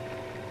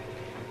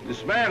 The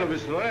smell of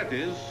Miss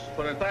Loretti's,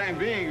 for the time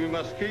being, we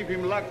must keep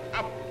him locked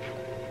up.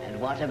 And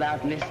what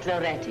about Miss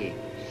Loretti?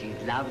 She's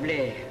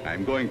lovely.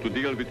 I'm going to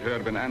deal with her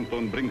when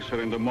Anton brings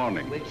her in the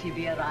morning. Will she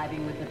be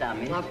arriving with the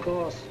dummy? Of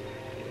course.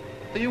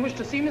 Do you wish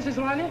to see Mrs.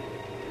 Riley?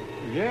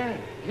 Yeah.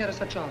 Here is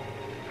her chart.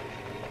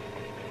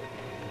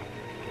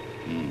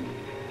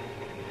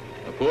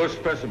 A poor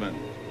specimen,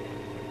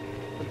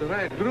 but the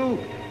right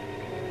group.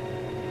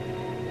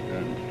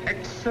 An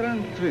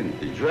excellent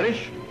vintage.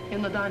 Relish?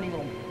 In the dining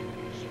room.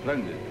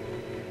 Splendid.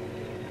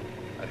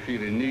 I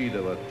feel in need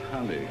of a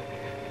tonic.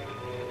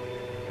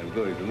 I'm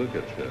going to look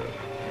at her.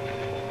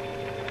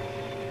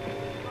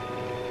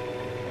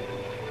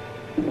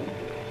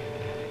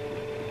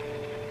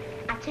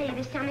 I tell you,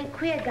 there's something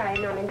queer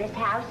going on in this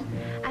house.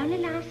 Only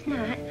last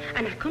night,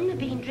 and I couldn't have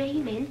been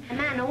dreaming, a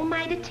man all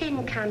made of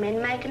tin come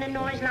in, making a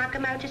noise like a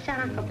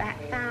motorcycle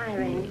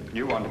backfiring.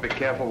 You want to be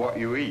careful what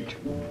you eat,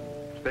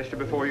 especially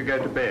before you go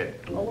to bed.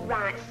 All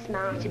right,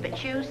 Smarty,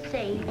 but you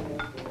see,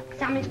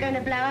 something's going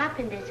to blow up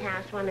in this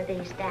house one of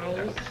these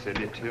days.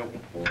 Silly till.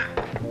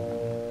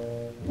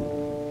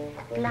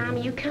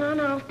 Blimey, you can't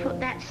half put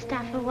that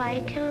stuff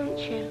away, can't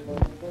you?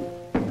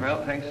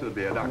 Well, thanks for the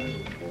beer, Doc.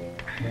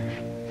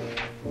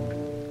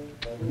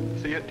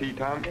 See you at tea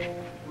time.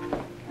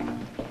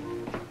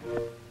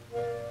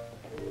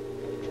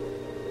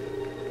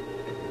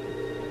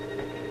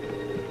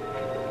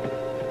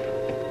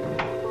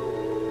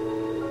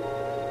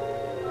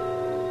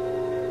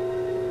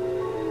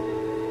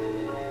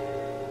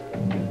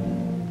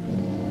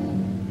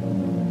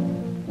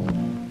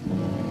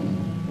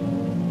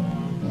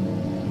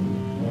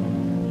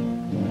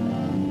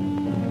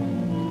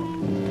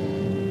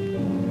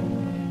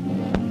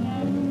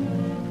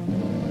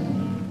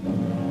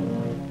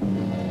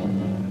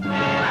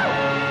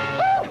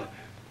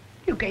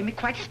 Gave me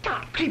quite a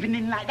start, creeping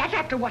in like that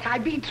after what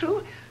I've been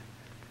through.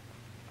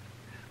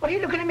 What are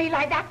you looking at me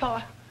like that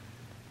for?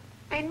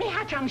 Ain't me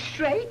hat on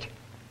straight?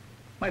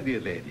 My dear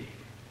lady,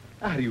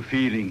 are you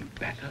feeling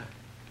better?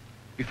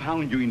 We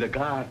found you in the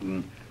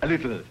garden, a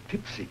little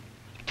tipsy.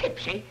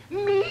 Tipsy?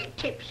 Me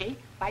tipsy?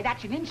 Why,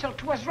 that's an insult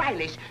to us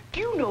Rileys. Do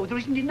you know there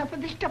isn't enough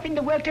of this stuff in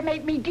the world to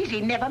make me dizzy,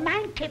 never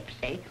mind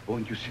tipsy?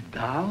 Won't you sit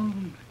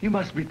down? You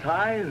must be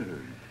tired.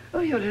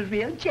 Oh, you're a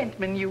real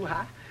gentleman, you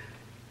are.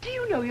 Do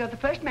you know you're the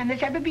first man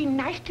that's ever been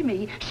nice to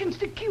me since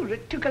the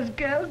curate took us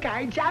girl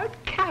guides out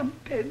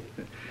camping?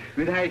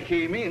 When I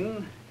came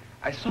in,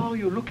 I saw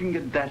you looking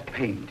at that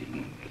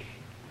painting.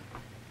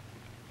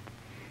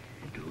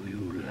 Do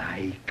you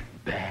like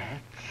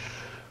bats?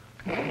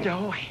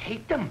 No, I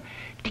hate them.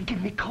 to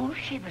give me cold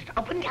shivers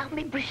up and down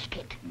my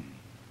brisket.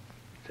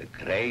 It's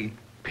a great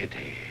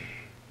pity.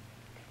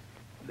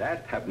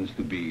 That happens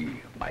to be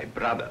my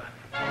brother.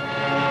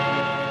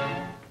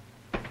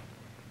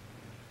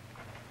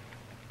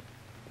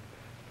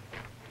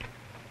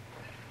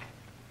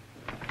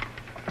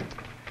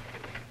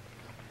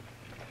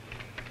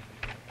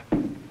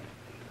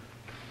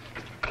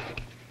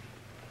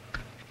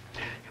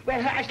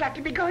 Well, I shall have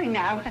to be going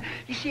now.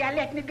 You see, I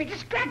let me bit of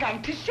scrag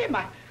on to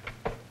simmer.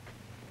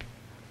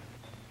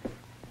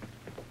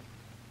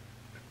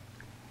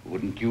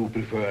 Wouldn't you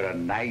prefer a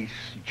nice,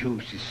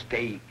 juicy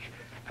steak,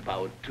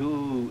 about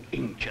 2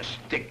 inches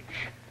thick,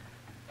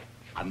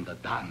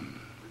 underdone,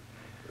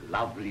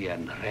 lovely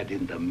and red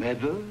in the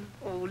middle?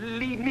 Oh,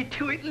 lead me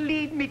to it,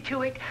 lead me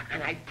to it.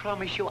 And I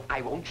promise you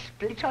I won't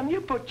split on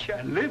your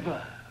butcher.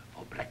 Liver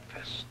for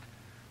breakfast.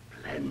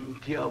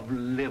 Plenty of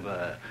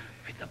liver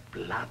with the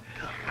blood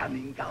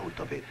running out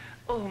of it.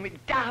 Oh, my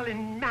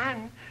darling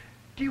man,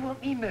 do you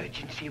want me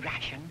emergency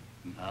ration?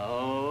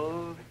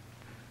 No.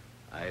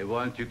 I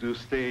want you to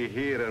stay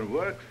here and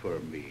work for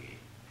me.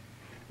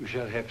 You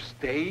shall have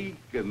steak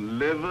and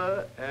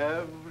liver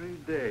every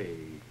day.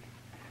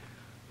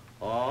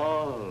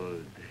 All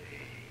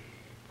day.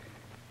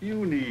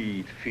 You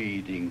need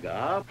feeding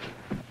up.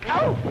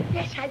 Oh,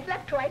 yes, I'd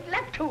love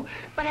to.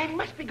 But I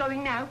must be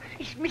going now.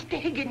 It's Mr.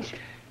 Higgins.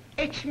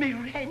 It's me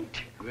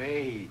rent.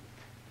 Wait.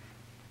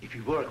 If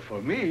you work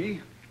for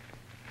me,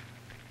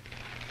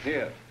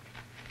 here,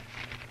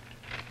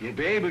 you'll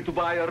be able to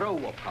buy a row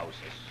of houses.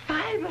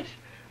 5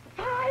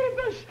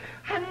 us,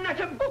 and not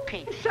a book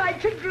inside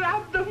to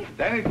grab them.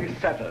 Then it is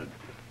settled.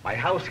 My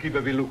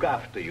housekeeper will look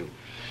after you.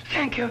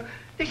 Thank you.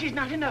 This is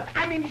not enough.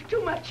 I mean, it's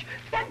too much.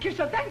 Thank you,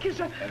 sir. Thank you,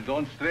 sir. And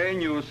don't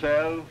strain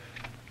yourself,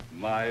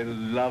 my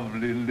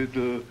lovely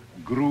little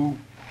Group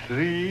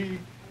 3.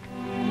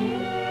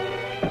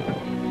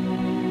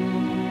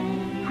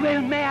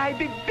 Well, may I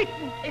be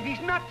bitten if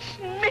he's not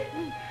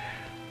smitten.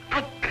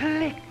 I've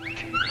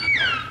clicked.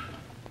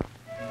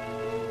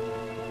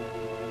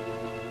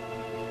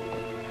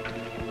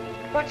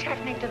 What's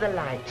happening to the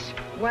lights?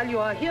 While you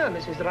are here,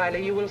 Mrs.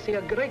 Riley, you will see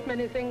a great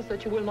many things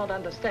that you will not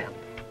understand.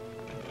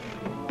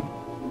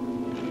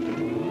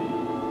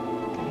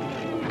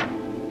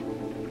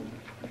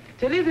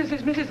 Tilly, this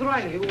is Mrs.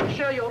 Riley, who will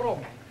share your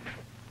room.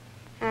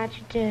 How'd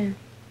you do?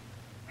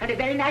 And a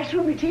very nice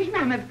room it is,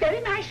 ma'am. A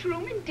very nice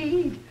room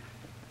indeed.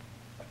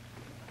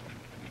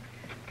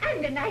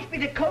 And a nice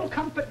bit of cold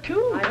comfort,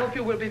 too. I hope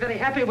you will be very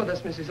happy with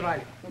us, Mrs.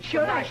 Riley.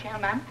 Sure I shall,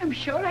 ma'am. I'm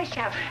sure I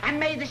shall. And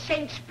may the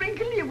saints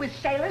sprinkle you with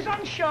sailors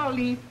on shore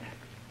leave.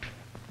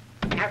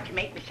 Now to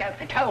make myself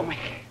at home.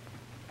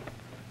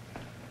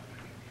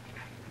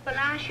 Well,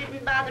 I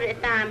shouldn't bother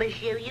if I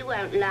was you. You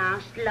won't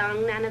last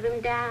long. None of them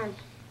does.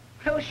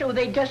 Oh, so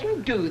they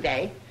doesn't, do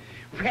they?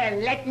 Well,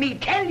 let me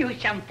tell you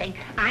something.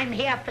 I'm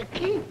here for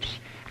keeps.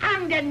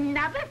 And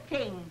another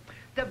thing.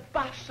 The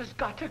boss has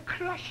got a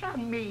crush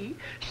on me,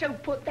 so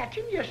put that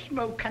in your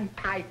smoke and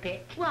pipe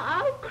it. What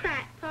old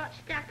crackpot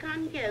stuck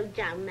on you?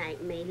 Don't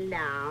make me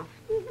laugh.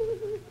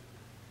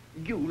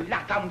 You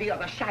laugh on the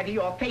other side of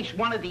your face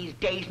one of these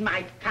days,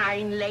 my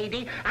fine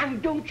lady,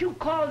 and don't you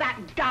call that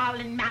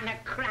darling man a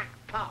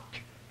crackpot.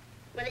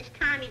 Well, it's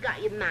time you got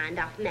your mind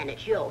off men.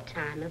 It's your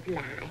time of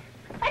life.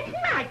 It's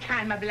my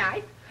time of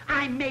life.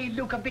 I may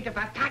look a bit of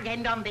a fag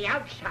end on the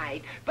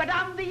outside, but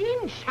on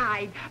the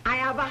inside, I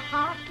have a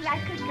heart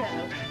like a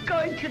girl,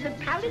 going to the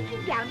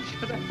Paladin dance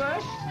for the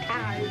first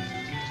time.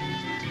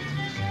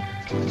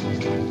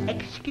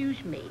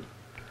 Excuse me.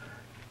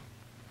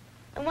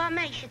 And what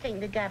makes you think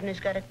the governor's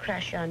got a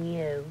crush on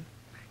you?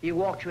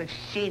 You ought to have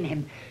seen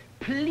him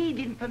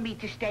pleading for me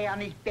to stay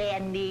on his bare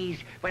knees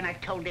when I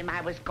told him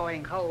I was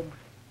going home.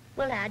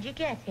 Well, how'd you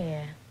get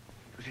here?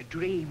 It was a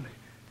dream.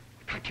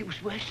 In fact, it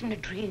was worse than a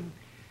dream.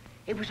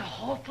 It was a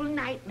awful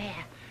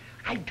nightmare.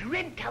 I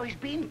dreamt I was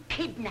being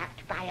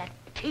kidnapped by a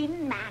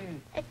tin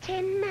man. A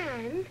tin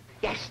man?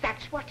 Yes,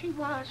 that's what he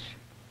was.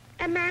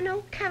 A man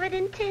all covered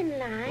in tin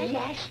lime?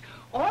 Yes,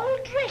 all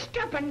dressed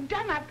up and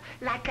done up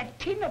like a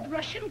tin of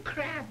Russian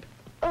crab.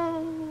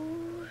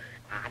 Oh.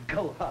 Ah,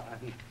 go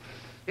on.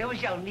 It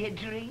was only a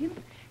dream,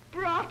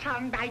 brought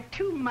on by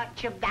too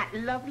much of that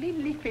lovely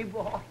leafy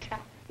water.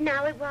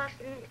 No, it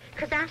wasn't,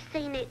 because I've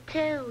seen it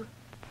too.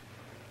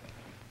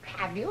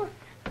 Have you?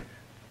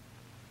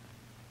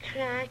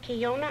 Crikey,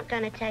 you're not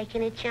going to take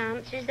any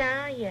chances,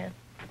 are you?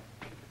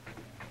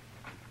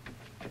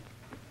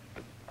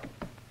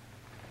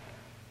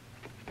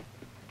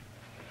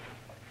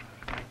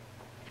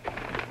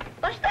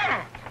 What's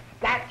that?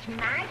 That's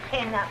my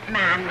pin-up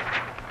man.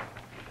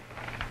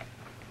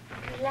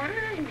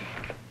 Blimey.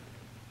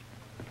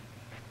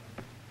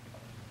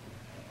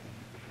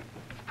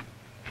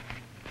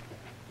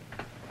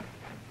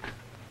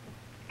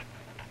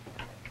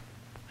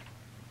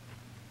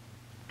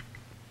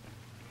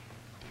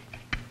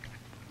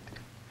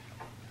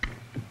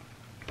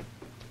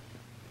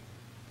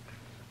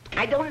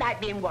 I don't like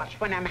being watched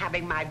when I'm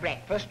having my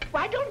breakfast.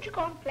 Why don't you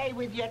go and play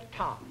with your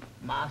Tom?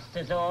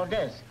 Master's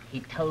orders.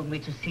 He told me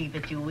to see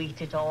that you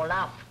eat it all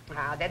up.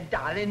 Ah, the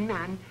darling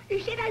man.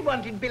 He said I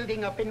wanted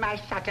building up in my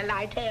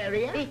satellite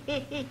area.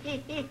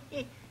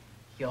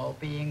 You're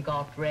being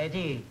got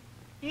ready.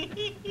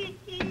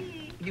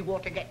 You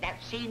ought to get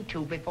that seen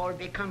to before it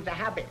becomes a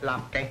habit,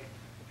 Lofty.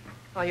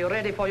 Are you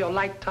ready for your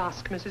light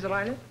task, Mrs.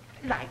 Riley?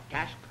 Light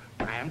task?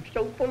 I am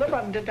so full of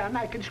underdone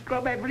I can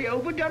scrub every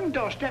overdone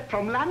doorstep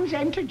from Land's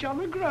End to John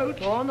O'Groat.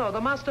 Oh, no,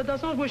 the master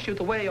does not wish you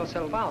to wear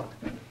yourself out.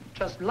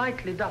 Just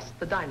lightly dust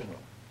the dining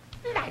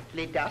room.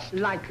 Lightly dust?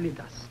 Lightly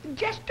dust.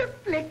 Just a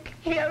flick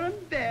here and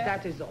there.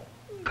 That is all.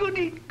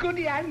 Goody,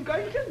 goody, I'm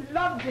going to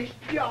love this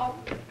job.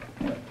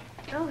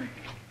 Oh,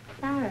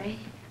 sorry.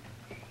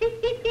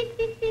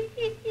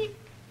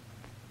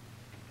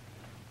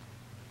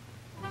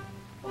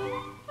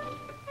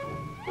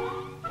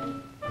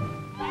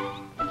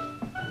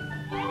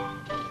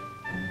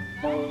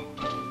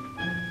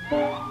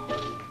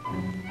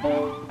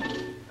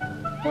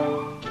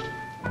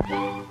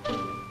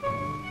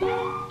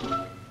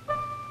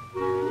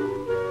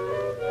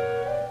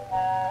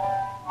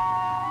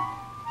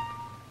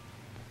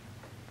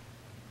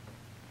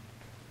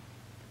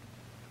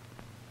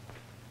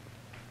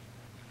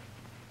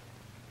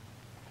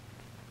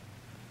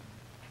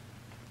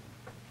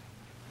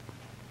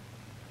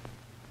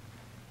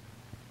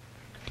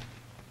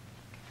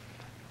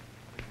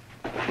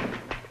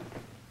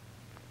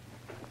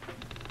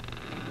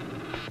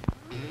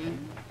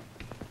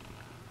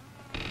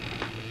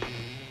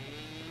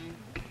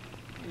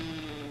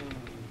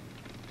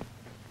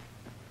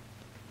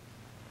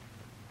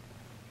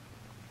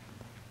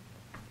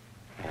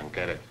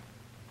 Get it.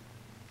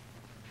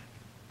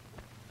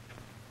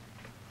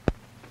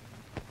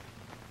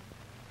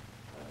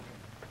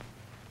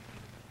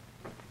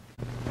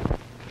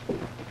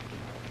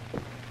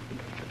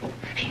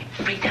 Hey,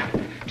 Frida,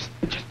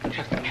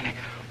 just a minute.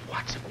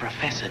 What's a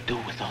professor do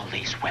with all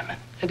these women?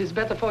 It is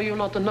better for you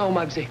not to know,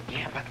 Muggsy.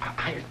 Yeah, but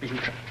I've been...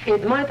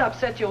 It might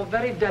upset your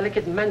very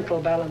delicate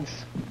mental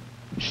balance.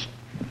 Shh.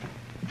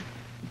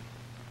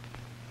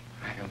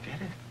 I don't get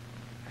it.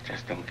 I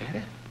just don't get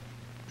it.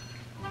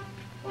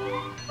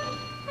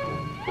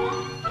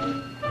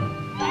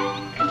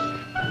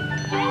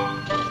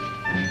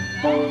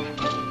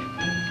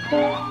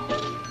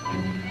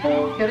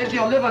 Here is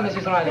your liver,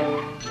 Mrs. Riley.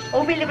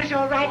 Oh, my liver's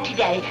all right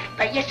today,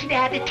 but yesterday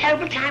I had a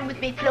terrible time with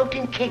me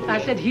floating kidney. I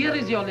said, here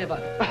is your liver.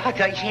 Oh, I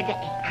thought you said,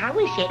 how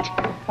is it?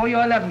 For your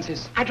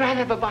 11s. I'd rather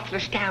have a bottle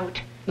of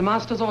stout. The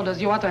master's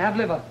orders, you are to have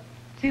liver.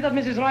 See that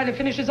Mrs. Riley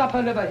finishes up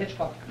her liver,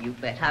 Hitchcock. You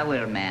bet I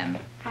will, ma'am.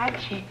 How'd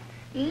she?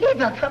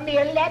 Liver from the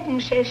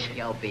 11s.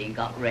 You're being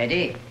got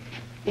ready.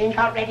 Being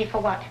got ready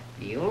for what?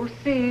 You'll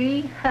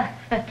see.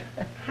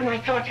 And I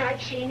thought I'd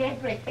seen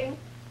everything.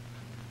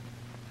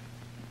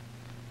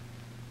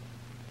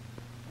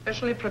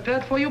 Specially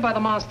prepared for you by the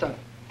master.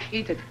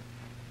 Eat it.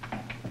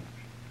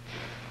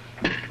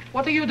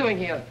 What are you doing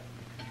here?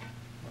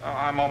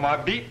 I'm on my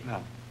beat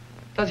now.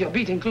 Does your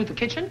beat include the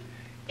kitchen?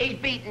 He's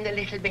beaten the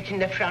little bit in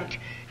the front.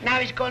 Now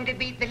he's going to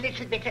beat the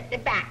little bit at the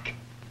back.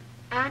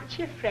 Aren't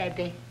you,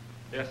 Freddie?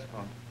 Yes,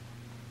 Mum.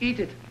 Eat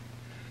it.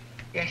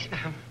 Yes,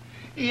 ma'am.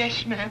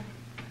 Yes, ma'am.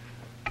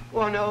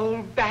 One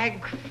old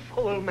bag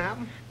full,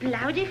 ma'am.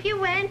 Blowed if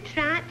you weren't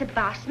right. The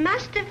boss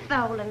must have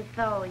fallen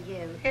for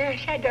you.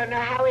 Yes, I don't know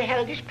how he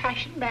held his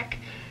passion back.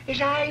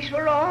 His eyes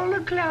were all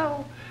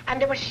aglow,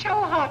 and they were so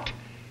hot,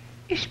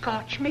 he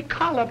scorched me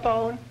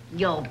collarbone.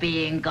 You're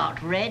being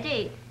got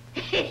ready.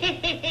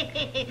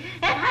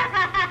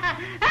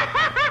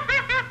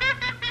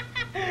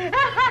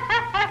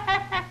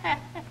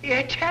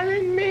 You're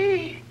telling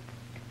me?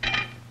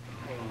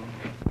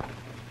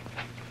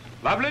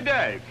 Lovely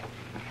day.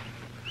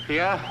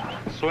 Yeah,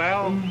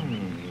 swell.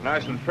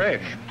 Nice and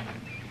fresh.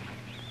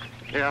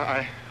 Yeah,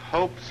 I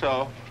hope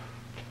so.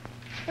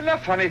 And the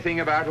funny thing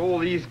about all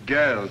these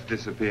girls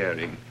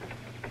disappearing.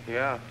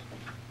 Yeah.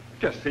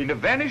 Just seem to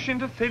vanish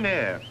into thin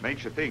air.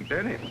 Makes you think,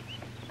 don't it?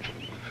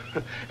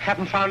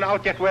 Haven't found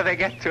out yet where they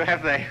get to,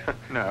 have they?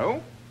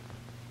 No.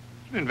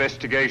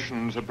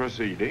 Investigations are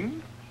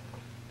proceeding.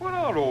 What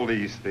are all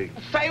these things?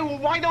 Say,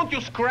 why don't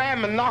you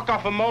scram and knock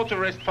off a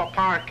motorist for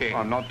parking?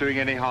 I'm not doing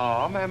any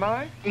harm, am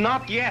I?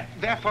 Not yet.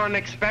 They're for an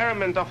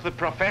experiment of the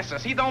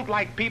professor's. He don't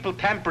like people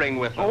tampering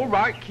with them. All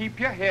right, keep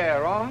your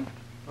hair on.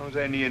 I was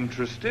only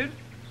interested.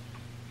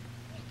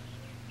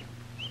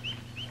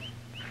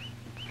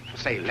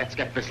 Say, let's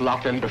get this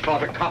locked in before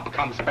the cop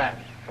comes back.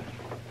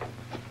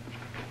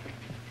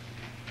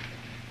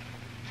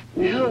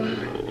 No,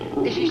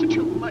 this is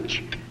too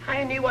much.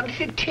 I only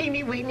wanted a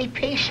teeny-weeny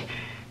piece.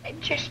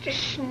 Just a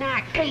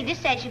snack. Frida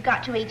says you've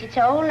got to eat it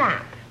all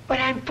up. But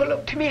I'm full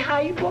up to my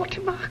high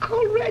water mark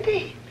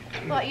already.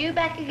 What, you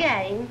back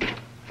again?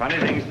 Funny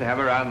things to have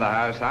around the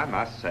house, I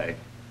must say.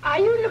 Are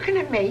you looking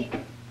at me?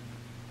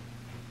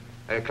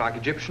 They look like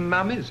Egyptian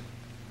mummies.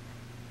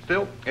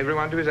 Still,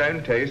 everyone to his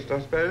own taste, I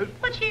suppose.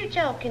 What are you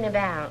talking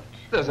about?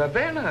 There's a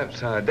van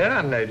outside. They're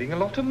unloading a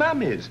lot of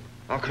mummies.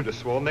 I could have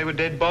sworn they were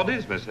dead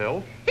bodies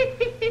myself.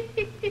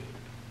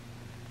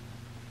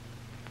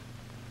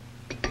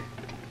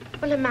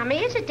 Well, Mummy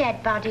is a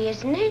dead body,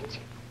 isn't it?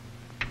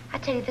 I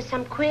tell you, there's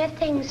some queer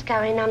things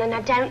going on and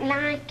I don't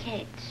like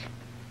it.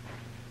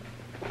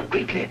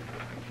 Quickly.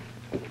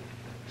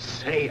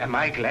 Say, am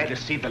I glad to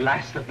see the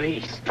last of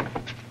these?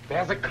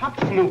 There's a cop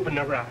snooping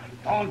around.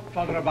 Don't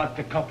bother about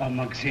the copper,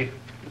 Mugsy.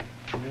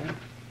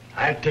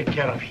 I'll take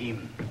care of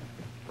him.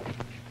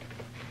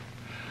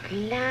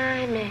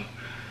 Blimey.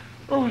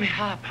 Oh, my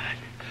heart.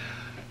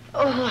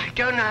 Oh, I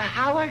don't know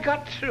how I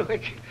got through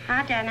it.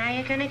 I don't know how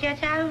you're going to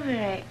get over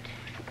it.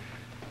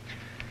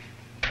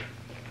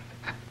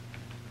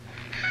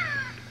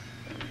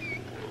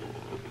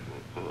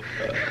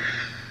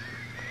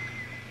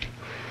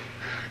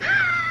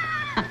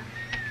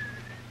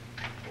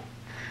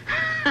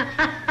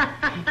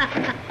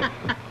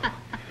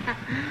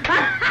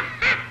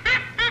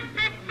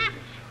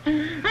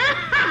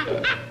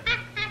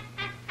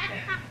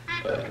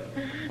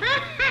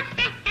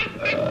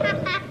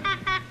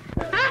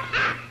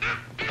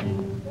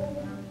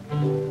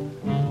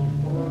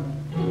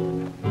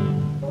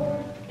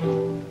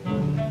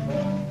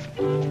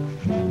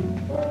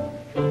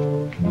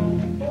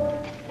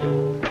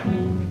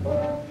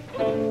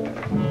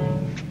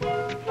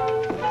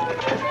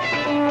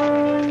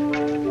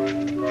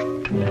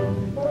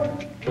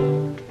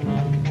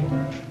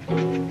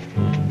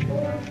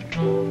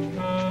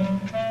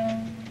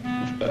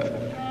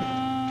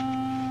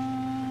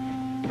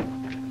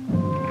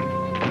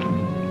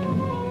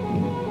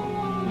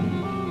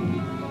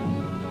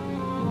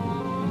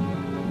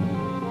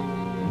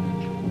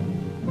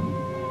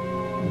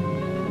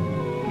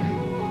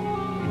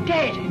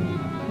 Dead.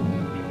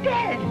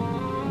 Dead.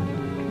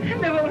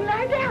 And they won't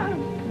lie down.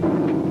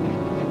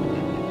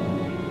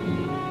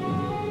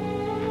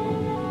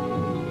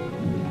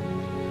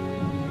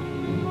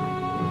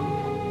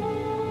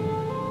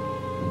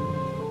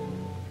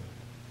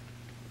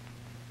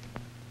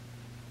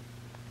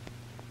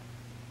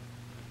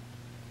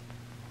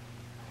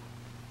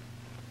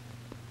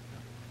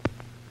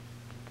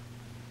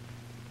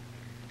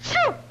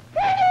 Shoo!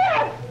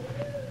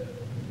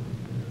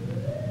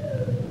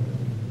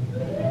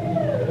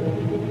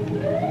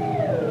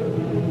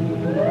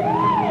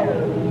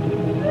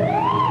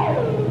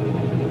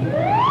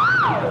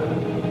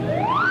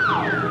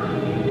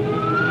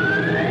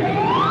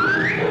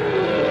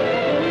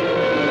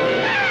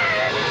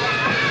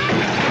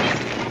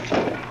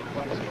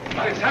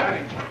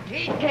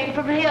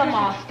 From here,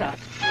 Master.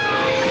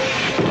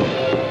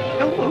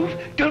 Don't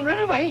move. Don't run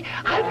away.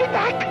 I'll be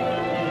back.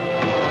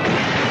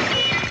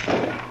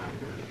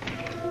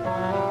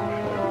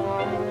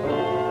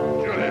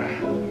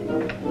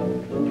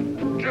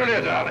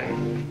 Julia, darling.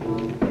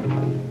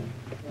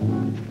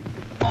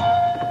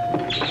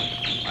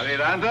 Marie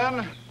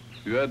Danton,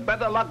 you had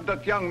better lock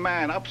that young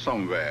man up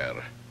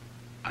somewhere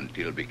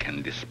until we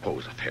can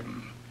dispose of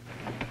him.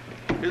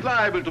 He's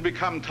liable to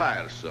become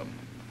tiresome.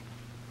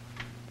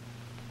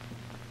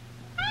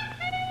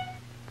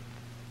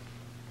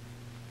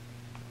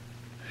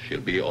 She'll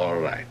be all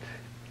right.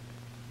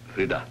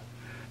 Frida,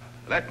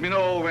 let me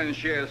know when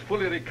she is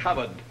fully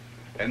recovered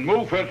and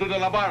move her to the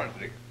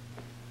laboratory.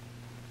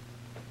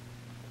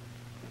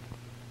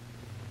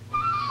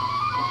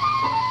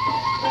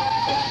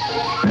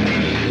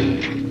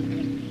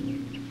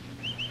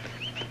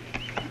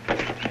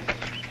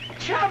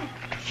 Chum!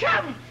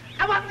 Chum!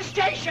 I want the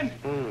station.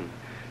 Do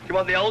you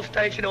want the old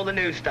station or the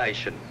new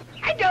station?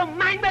 I don't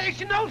mind whether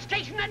it's an old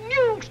station or a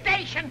new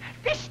station.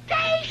 The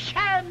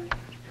station!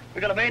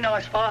 We've got a very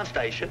nice fire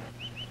station.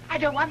 I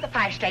don't want the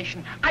fire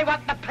station. I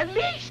want the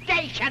police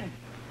station.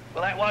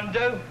 Will that one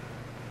do?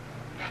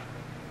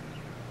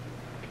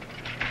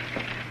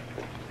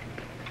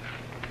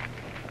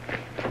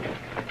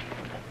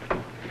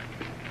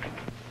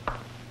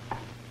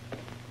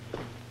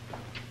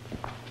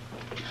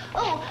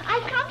 Oh,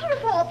 I've come to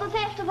report the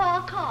theft of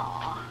our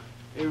car.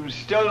 It was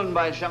stolen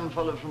by some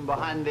fellow from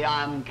behind the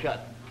Iron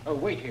Curtain. Oh,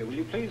 wait here, will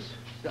you please?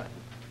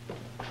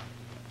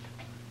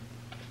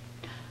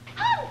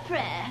 Humphrey,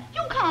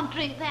 you can't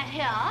drink that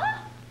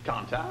here.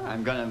 Can't I?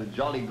 I'm going to have a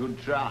jolly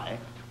good try.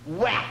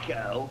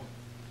 Wacko!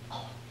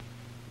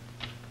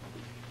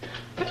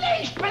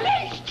 Police!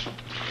 Police!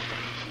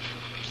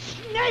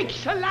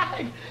 Snakes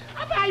alive!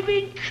 Have I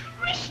been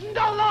christened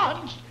or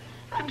launched?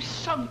 I'm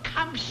sunk,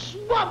 I'm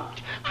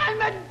swamped,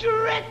 I'm a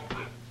drip!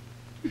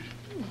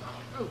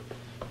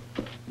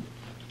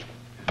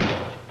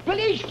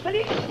 Police!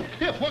 Police!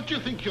 Here, what do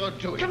you think you're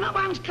doing? Come at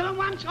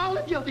once, all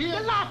of you, Here,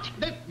 the lot!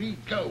 let me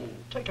go.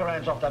 Take your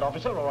hands off that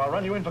officer, or I'll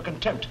run you in for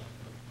contempt.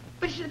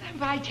 Mr.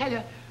 Vampire, I tell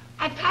you,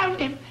 I found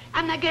him,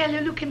 and the girl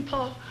you're looking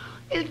for.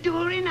 He'll do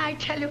her in, I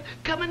tell you.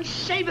 Come and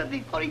save her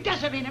before he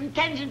does her in and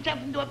turns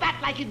himself into a bat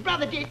like his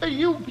brother did. Are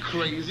you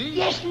crazy?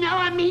 Yes, no,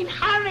 I mean,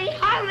 hurry,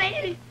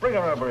 hurry! Bring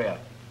her over here.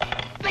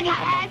 But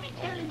I'm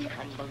telling you.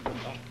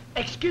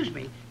 Excuse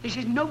me, this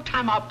is no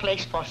time or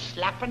place for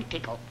slap and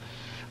tickle.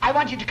 I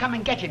want you to come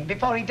and get him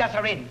before he does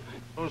her in.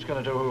 Who's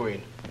going to do who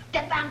in?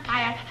 The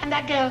vampire and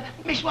that girl,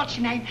 Miss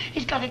What's-her-name,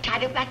 he's got her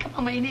tied up like a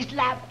mummy in his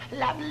lab,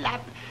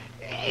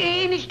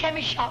 in his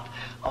chemist shop.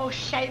 Oh,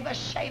 save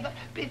her,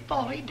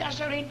 before he does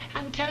her in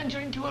and turns her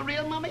into a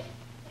real mummy.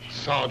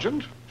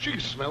 Sergeant, she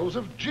smells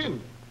of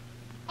gin.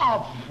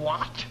 Of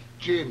what?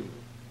 Gin.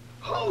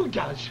 Who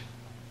does?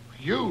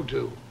 You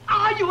do.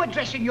 Are you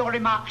addressing your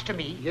remarks to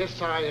me?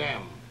 Yes, I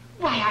am.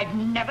 Why, I've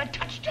never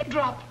touched a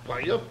drop. Why,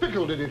 you're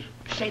pickled in it.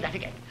 Say that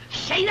again.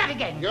 Say that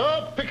again.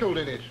 You're pickled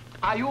in it.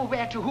 Are you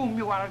aware to whom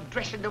you are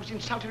addressing those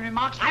insulting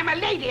remarks? I'm a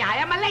lady,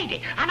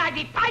 and I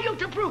defy you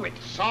to prove it.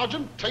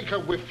 Sergeant, take a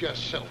whiff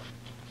yourself.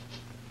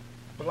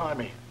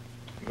 Blimey.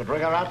 You could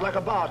wring her out like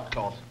a barred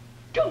cloth.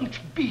 Don't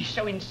be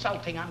so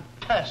insulting and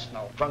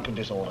personal. Drunk and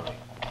disorderly.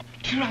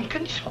 Drunk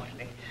and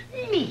disorderly?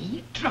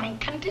 Me,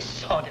 drunk and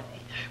disorderly?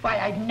 Why,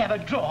 I've never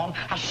drawn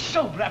a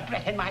soberer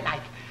breath in my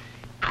life.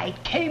 I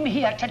came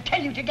here to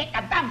tell you to get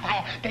the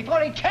vampire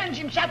before he turns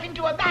himself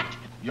into a bat.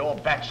 Your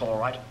bat's all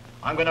right.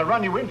 I'm going to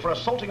run you in for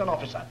assaulting an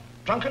officer.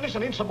 Drunkenness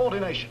and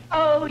insubordination.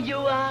 Oh, you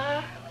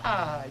are?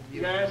 Are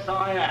you? Yes,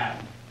 I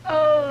am.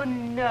 Oh,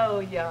 no,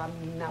 you're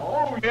not.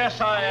 Oh,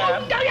 yes, I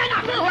am. Oh, no, you're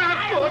not. Oh,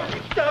 I'm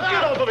good.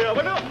 Get over here,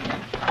 will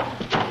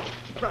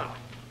you? Now.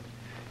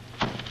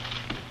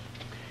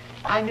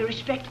 I'm a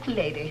respectable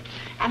lady,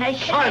 and I...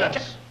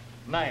 Silence!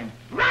 Name.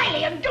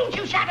 Riley, and don't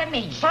you shout at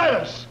me.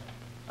 Silence!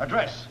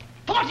 Address.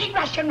 40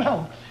 Russian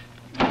Road.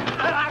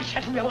 I'll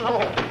settle you.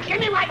 Give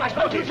me my wife.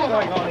 What is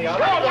going on here?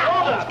 Order!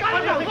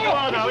 What do you think you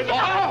are now? Is it a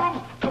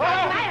Come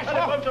on!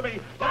 Telephone to me.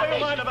 What do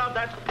you mind about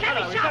that?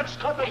 Hello, is that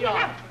Scotland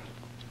Yard?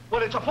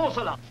 Well, it's a false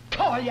alarm.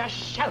 Call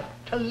yourself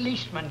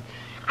policeman.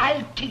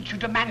 I'll teach you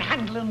to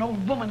manhandle an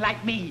old woman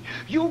like me.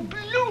 You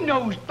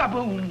blue-nosed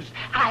baboons.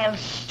 I'll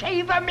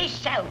save her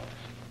myself.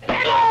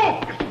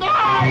 No!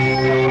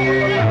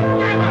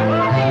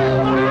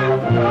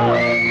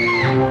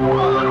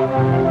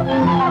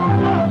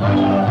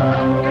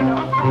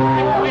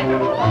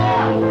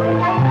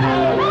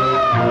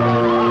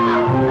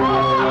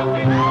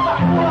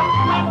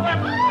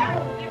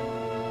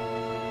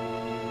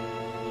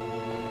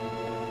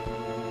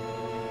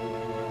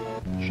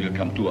 She'll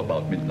come to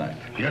about midnight.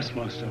 Yes,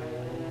 master.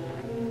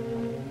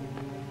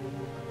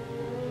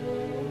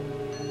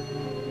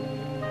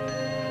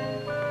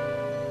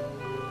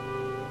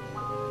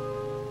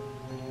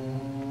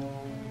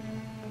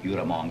 You're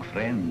among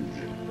friends.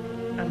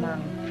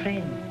 Among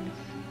friends.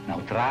 Now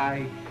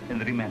try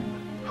and remember.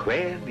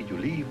 Where did you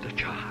leave the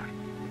chart?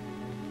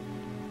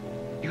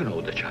 You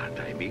know the chart,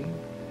 I mean.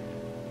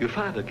 Your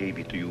father gave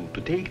it to you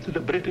to take to the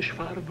British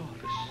Foreign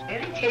Office. There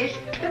it is,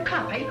 the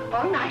copy,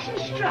 all nice and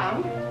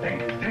strong.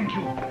 Thank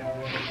you.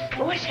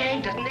 Oh, I say,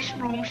 doesn't this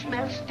room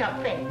smell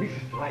stuffy?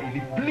 Mrs.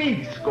 Riley,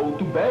 please go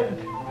to bed.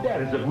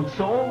 There is a good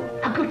soul.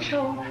 A good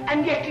soul?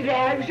 And yesterday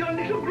I was your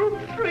little group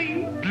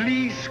 3.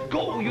 Please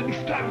go. You're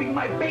disturbing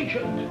my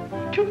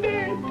patient. To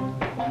bed.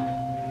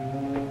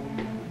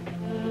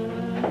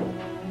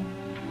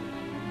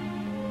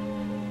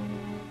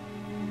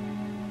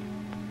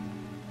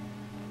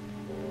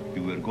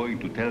 You were going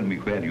to tell me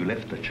where you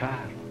left the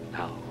chart.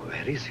 Now,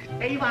 where is it?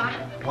 There you are,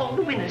 all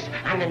the winners,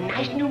 and a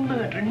nice new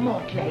murder in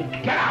Mortlake.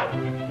 Get out!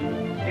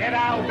 Get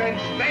out and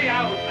stay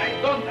out!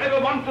 I don't ever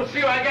want to see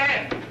you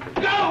again!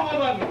 Go,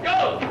 woman,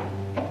 go!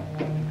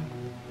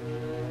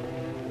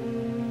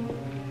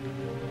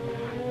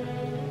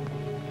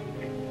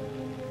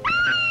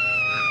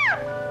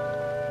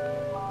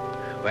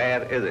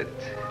 Where is it?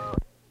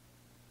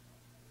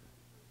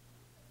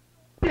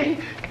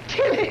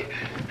 Tilly,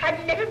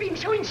 I've never been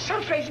so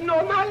insulted in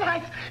all my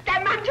life.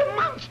 That man's a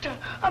monster,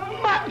 a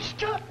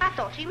monster. I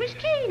thought he was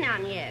keen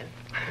on you.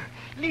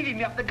 Leading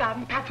me up the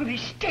garden path with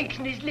his steaks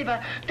and his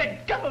liver, the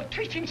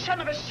double-twisting son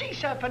of a sea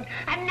serpent,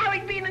 and now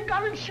he's been and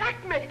gone and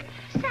sacked me.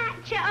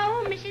 Sacked you?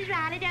 Oh, Mrs.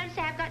 Riley, don't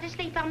say I've got to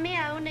sleep on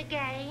my own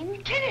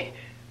again. Tilly,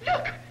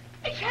 look,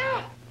 it's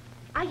her.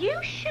 Are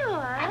you sure?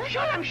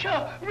 I'm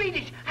sure. Read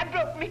it. I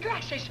broke my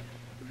glasses.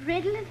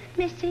 Riddle of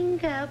the missing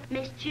girl.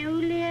 Miss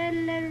Julia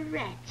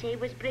Loretti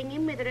was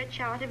bringing with her a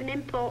chart of an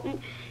important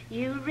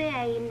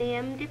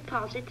uranium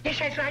deposit. Yes,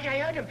 that's right, I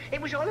heard him.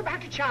 It was all about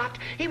the chart.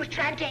 He was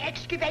trying to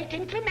excavate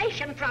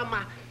information from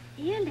her.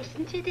 Here,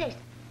 listen to this.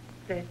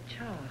 The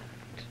chart.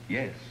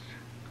 Yes.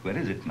 Where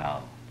is it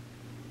now?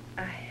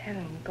 I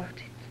haven't got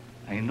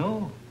it. I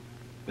know.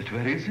 But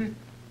where is it?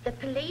 The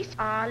police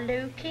are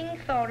looking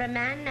for a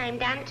man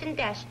named Anton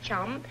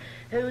Deschamps,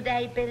 who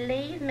they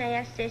believe may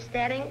assist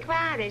their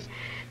inquiries.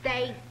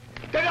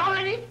 They're all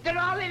in it. They're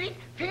all in it.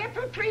 Philip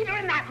and Frida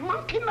and that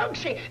monkey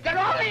Mosey. They're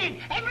all in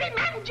it. Every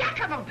man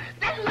jack of them.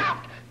 They're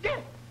locked.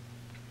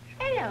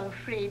 Hello,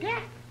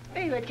 Frida.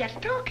 We were just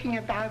talking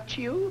about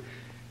you.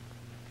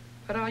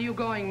 Where are you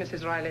going,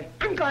 Mrs. Riley?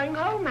 I'm going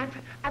home.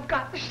 I've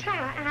got the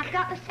sack. And I've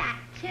got the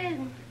sack,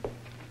 too.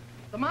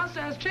 The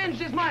master has changed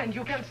his mind.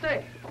 You can't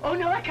stay. Oh,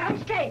 no, I can't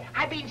stay.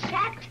 I've been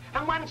sacked,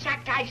 and once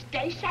sacked, I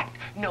stay sacked.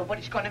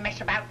 Nobody's going to mess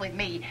about with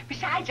me.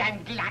 Besides,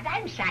 I'm glad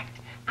I'm sacked.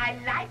 I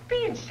like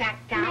being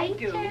sacked, I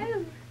do.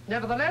 Too.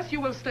 Nevertheless, you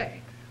will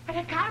stay. But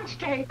I can't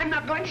stay. I'm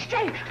not going to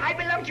stay. I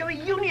belong to a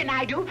union,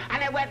 I do,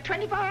 and I work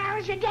 24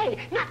 hours a day,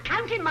 not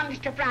counting Mondays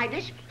to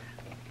Fridays.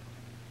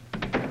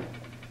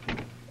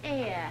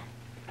 Here.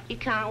 You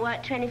can't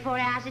work 24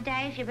 hours a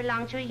day if you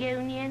belong to a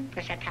union?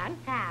 Yes, I can.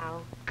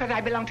 How? Because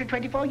I belong to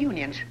 24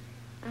 unions.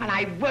 And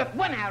I work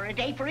 1 hour a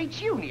day for each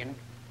union.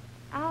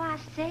 Oh, I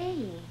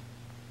see.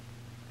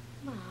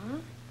 What?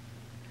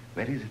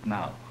 Where is it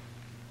now?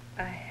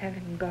 I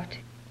haven't got it.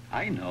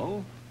 I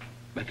know,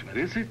 but where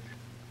is it?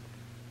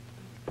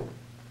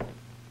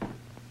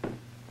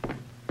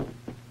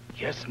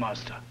 Yes,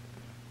 master.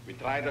 We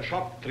tried a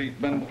shock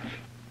treatment.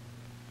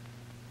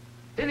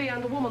 Dilly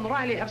and the woman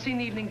Riley have seen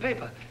the evening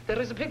paper. There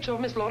is a picture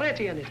of Miss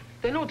Loretti in it.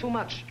 They know too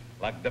much.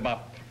 Lock them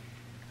up.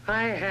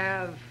 I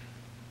have...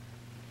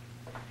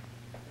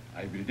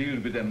 I will deal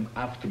with them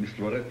after Miss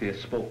Loretti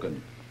has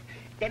spoken.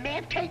 They may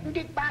have taken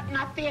Dick Barton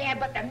off the air,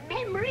 but the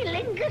memory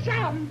lingers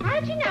on. How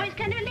do you know it's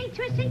going to lead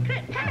to a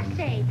secret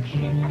passage?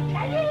 I'll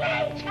tell you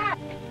later.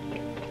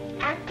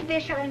 After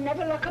this, I'll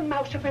never lock a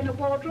mouse up in a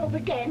wardrobe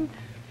again.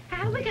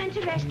 How are we going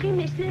to rescue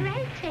Miss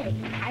Loretti?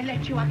 I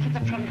let you out of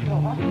the front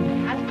door.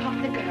 I'll cop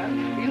the girl,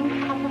 you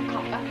cop a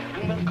copper,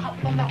 and we'll cop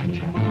the lot.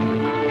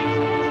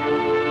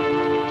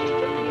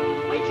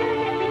 Wait till I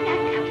get me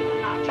that out of the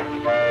lot.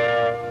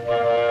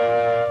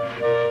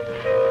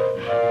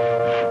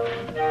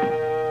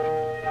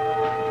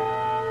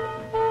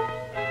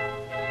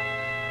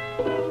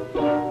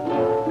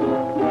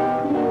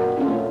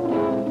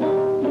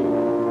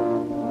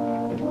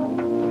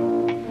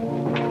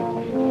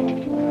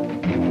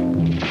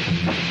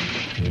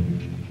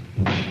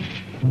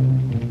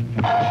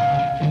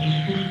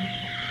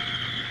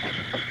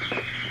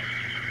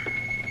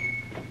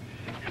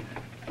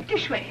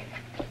 This way.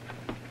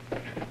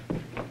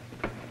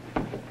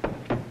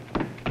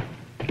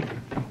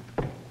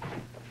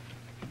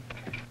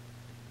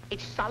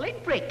 It's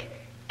solid brick.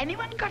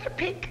 Anyone got a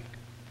pick?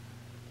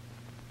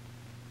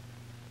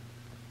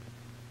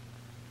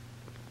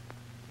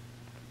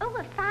 Oh,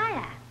 a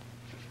fire.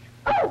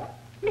 Oh,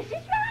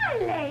 Mrs.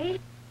 Riley.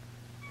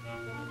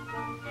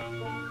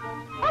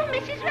 Oh,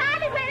 Mrs.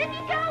 Riley, where have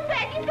you gone? Where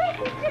have you been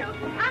to?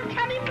 I'm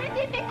coming with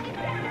you, Mrs.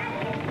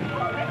 Riley.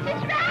 Oh,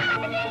 Mrs. Riley,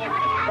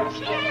 I'm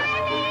Shirley.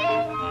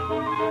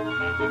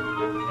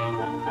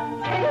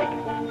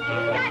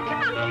 Right,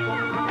 come on.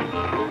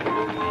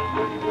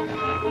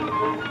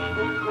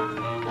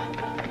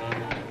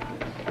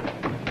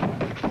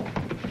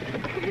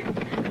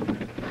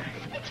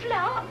 It's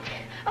locked.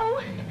 Oh,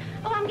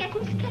 I'm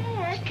getting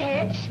scared.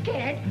 Scared,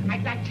 scared.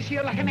 I'd like to see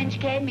a lot of men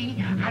scare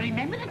me. I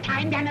remember the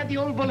time down at the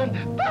old bull and...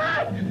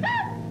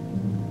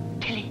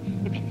 Tilly,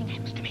 if anything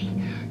happens to me,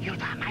 you'll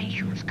find my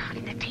shoes caught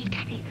in the tea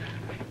caddy.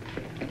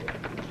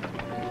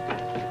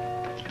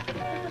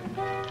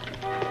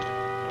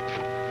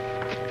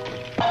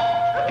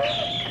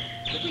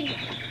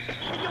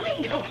 The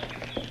window.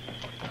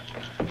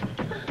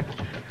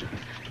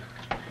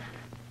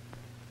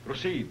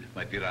 Proceed,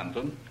 my dear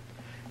Anton.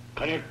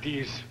 Connect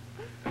these.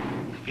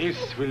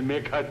 This will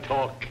make her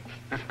talk.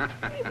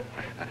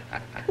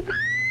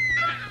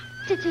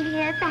 Did you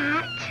hear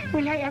that?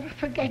 Will I ever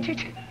forget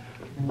it?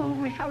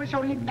 Oh, if I was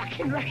only back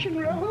in Russian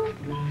Road.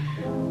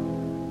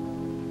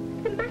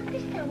 There must be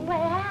somewhere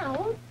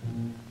out.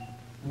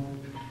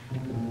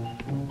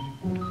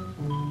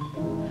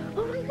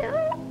 Oh,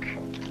 look.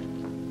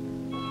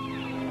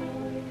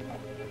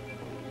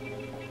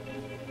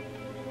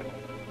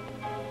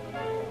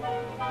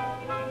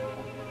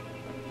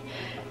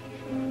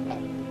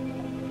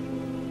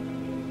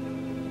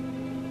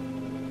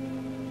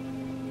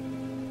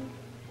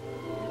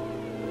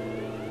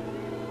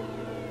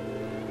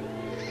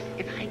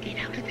 If I get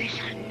out of this,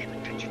 I'll never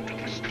touch a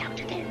drop of stout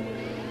again.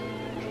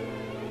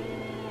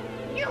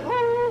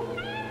 Yoo-hoo!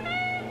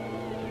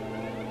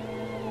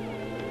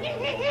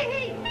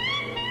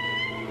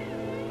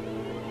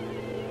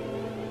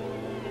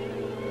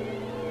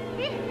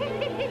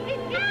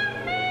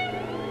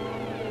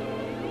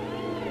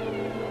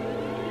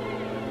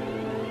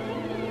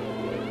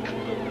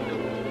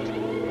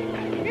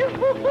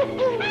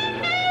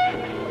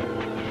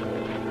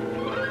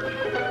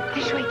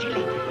 This way,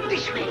 Tilly.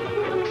 This way.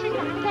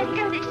 Let's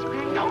go this way.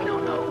 No.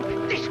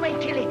 This way,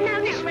 Tilly.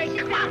 No, this way.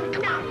 Come on.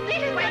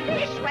 This way. No,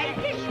 this way.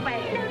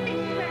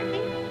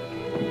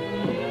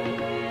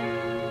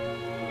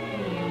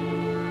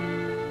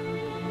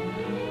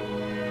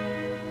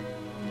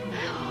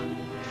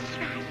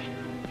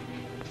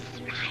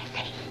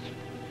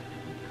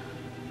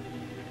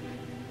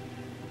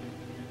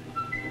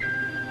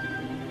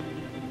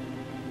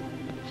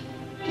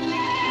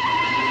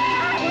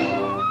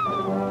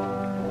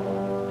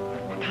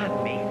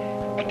 Pardon me.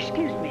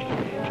 Excuse me.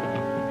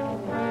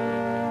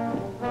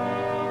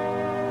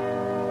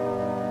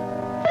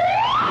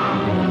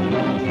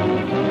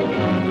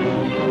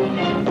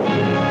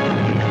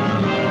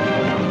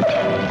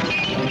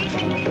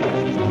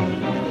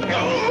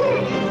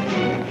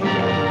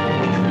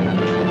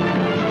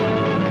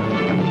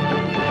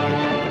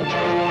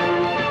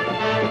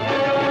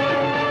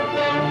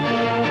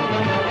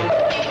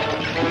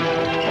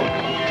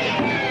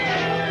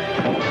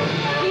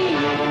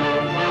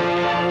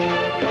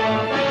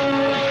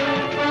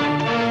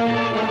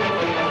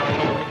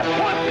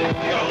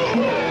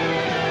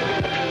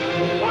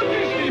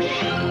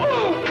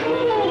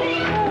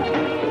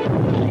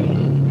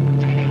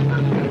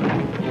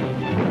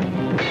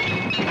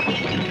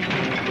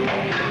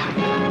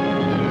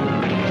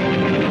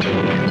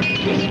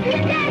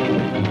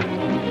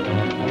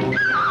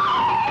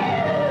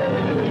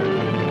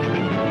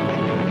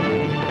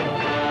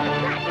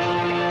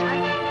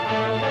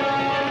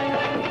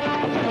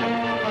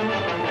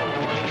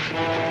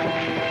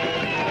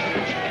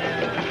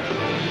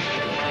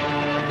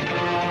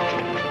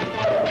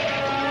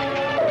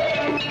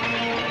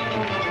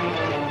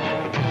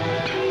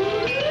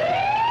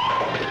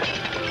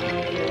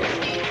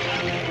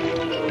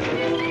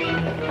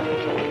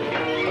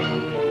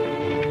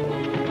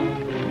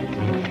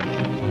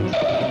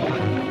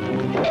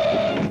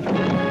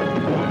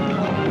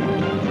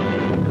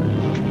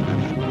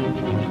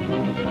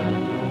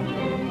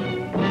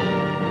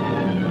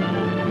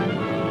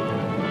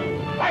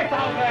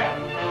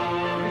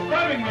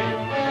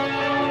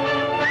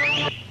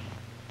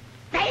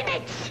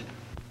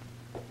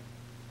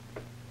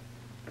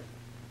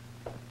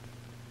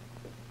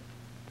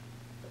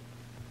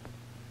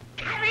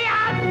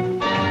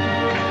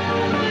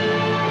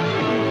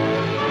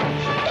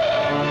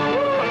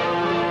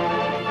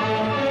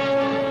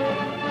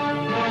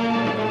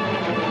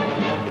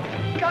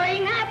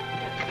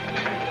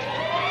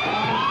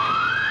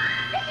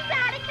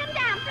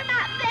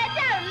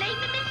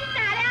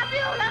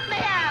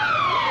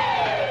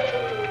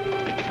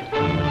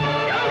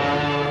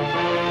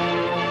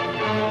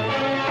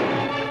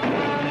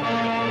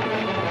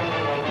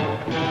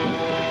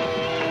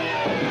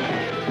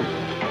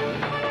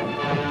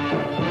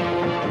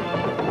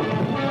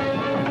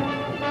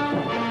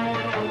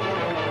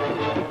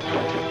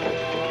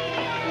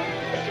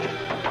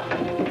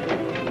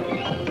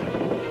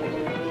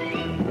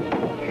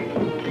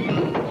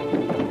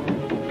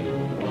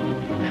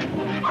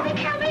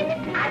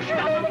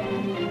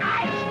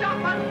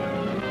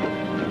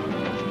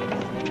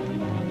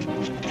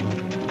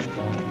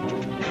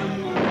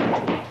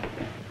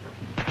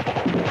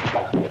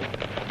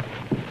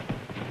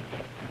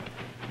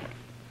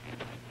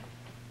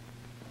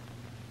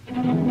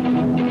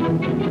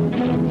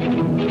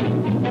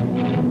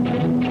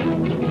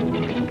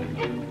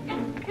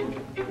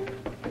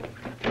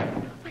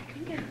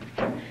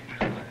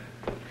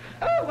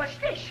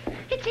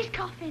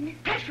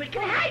 we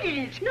can hide in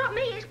it. Not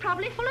me, it's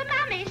probably full of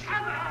mummies.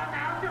 Come on,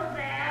 out of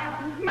there.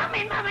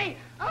 Mummy, Mummy,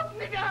 open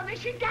the door,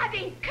 this is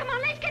Daddy. Come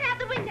on, let's get out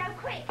the window,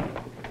 quick.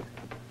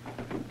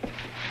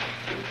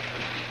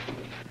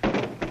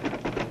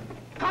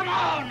 Come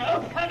on,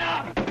 open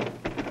up.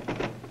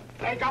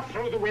 They got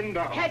through the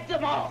window. Head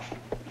them off.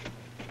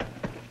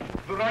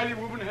 The Riley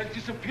woman has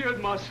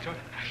disappeared, Master.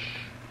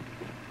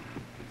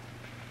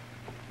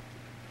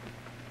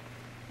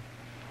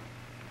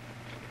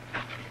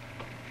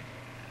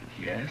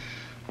 Yes?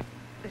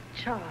 The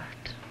chart.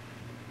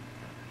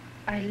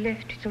 I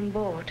left it on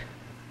board.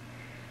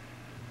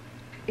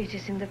 It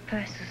is in the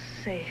purser's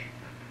safe.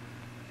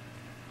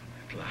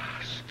 At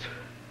last.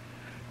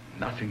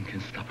 Nothing can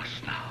stop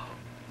us now.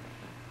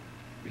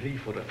 We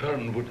leave for the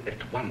Fernwood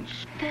at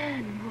once.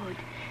 Fernwood,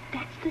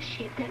 that's the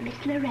ship that Miss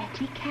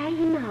Loretti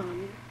came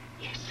on.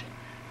 Yes,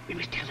 we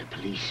must tell the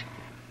police.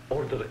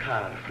 Order the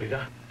car,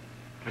 Frida.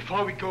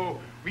 Before we go,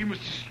 we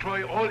must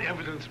destroy all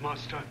evidence,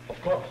 Master.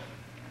 Of course.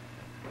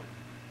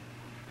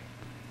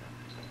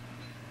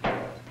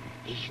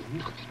 He's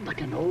nothing but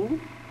an old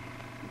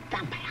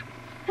vampire.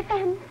 A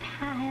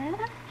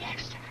vampire?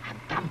 Yes,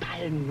 a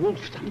vampire in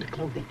wolf's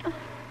underclothing. Oh.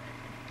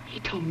 He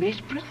told me his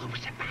brother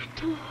was a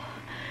bat. Oh.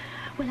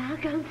 Well, I'll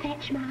go and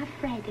fetch my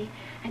Freddy,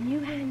 and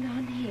you hang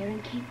on here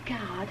and keep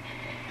guard.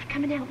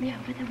 Come and help me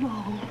over the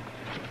wall.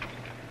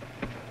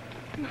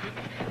 Come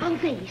on, on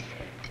these.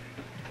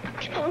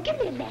 Come on, give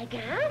me a leg,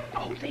 huh?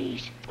 Oh,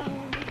 these.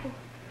 Oh.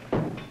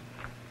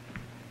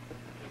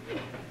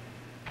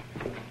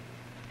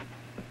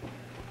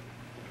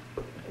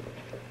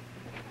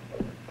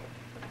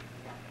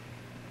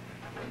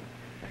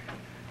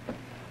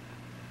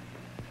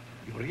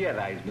 You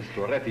realize, Miss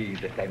Loretti,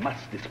 that I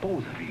must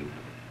dispose of you.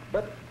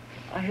 But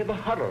I have a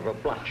horror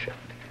of bloodshed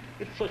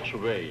in such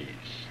ways.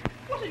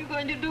 What are you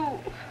going to do?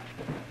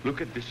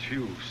 Look at this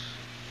fuse.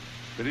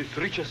 When it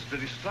reaches the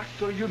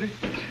distractor unit,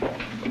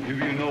 you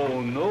will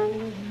know no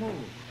more.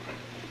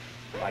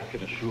 I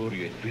can assure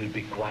you it will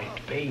be quite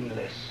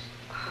painless.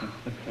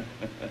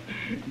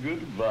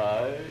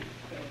 Goodbye.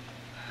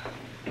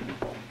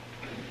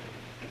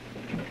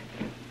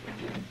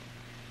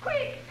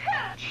 Quick!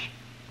 Shh!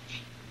 Shh!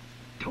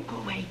 Don't go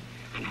away,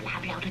 and I'll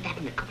have you out of that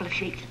in a couple of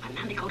shakes of a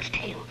nannycoat's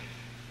tail.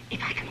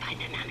 If I can find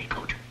a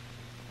nannycoat.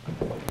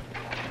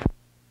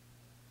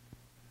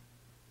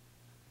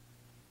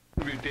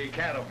 We'll take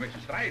care of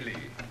Mrs. Riley,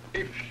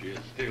 if she is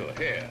still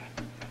here.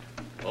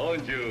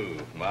 Won't you,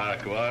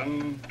 Mark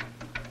One?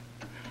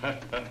 A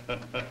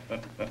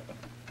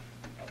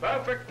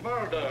perfect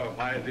murder,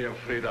 my dear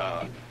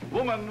Frida.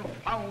 Woman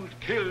found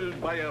killed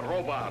by a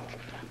robot,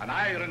 an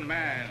Iron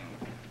Man.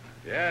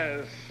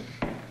 Yes,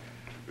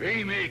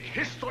 we make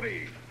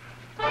history.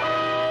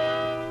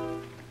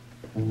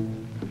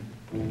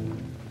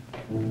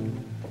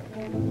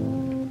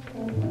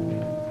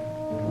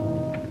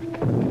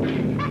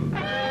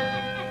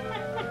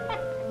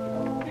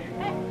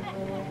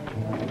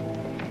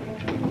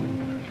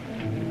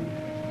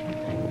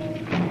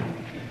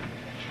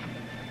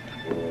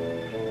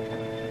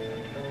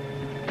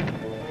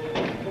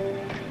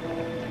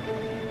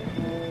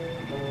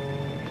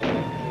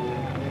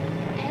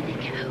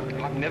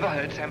 Never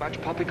heard so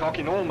much poppycock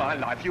in all my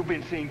life. You've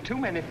been seeing too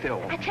many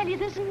films. I tell you,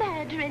 there's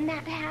murder in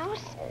that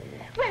house.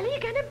 Well, are you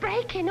going to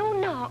break in or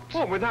not?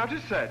 Well, without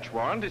a search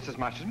warrant, it's as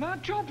much as my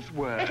job's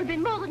worth. It'll be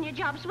more than your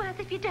job's worth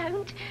if you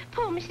don't.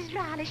 Poor Mrs.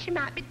 Riley, she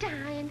might be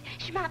dying.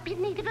 She might be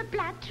in need of a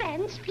blood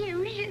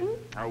transfusion.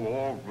 Oh,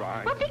 all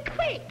right. Well, be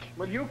quick.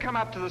 Well, you come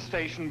up to the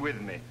station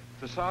with me. If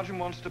the sergeant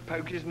wants to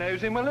poke his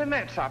nose in, well, then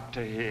that's up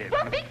to him.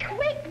 Well, be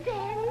quick,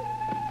 then.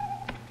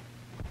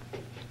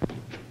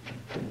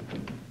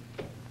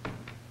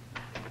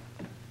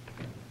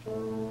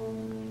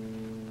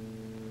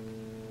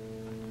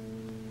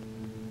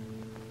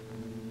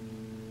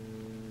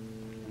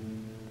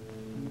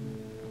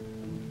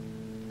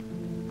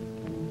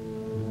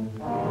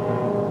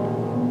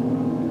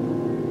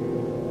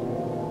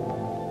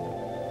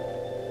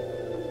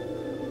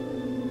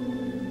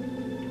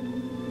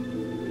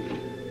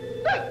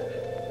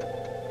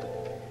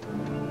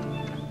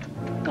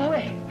 Go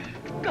away.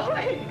 Go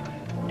away.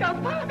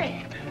 Don't bother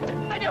me.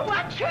 I don't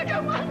want you.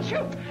 Don't want you.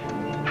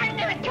 I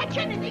never touch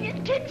anything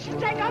in tin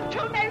since I got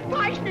toenail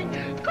poisoning.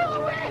 Go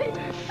away.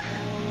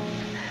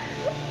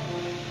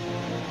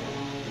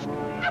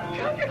 I've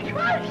told you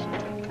twice.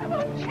 I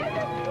won't say it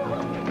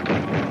anymore.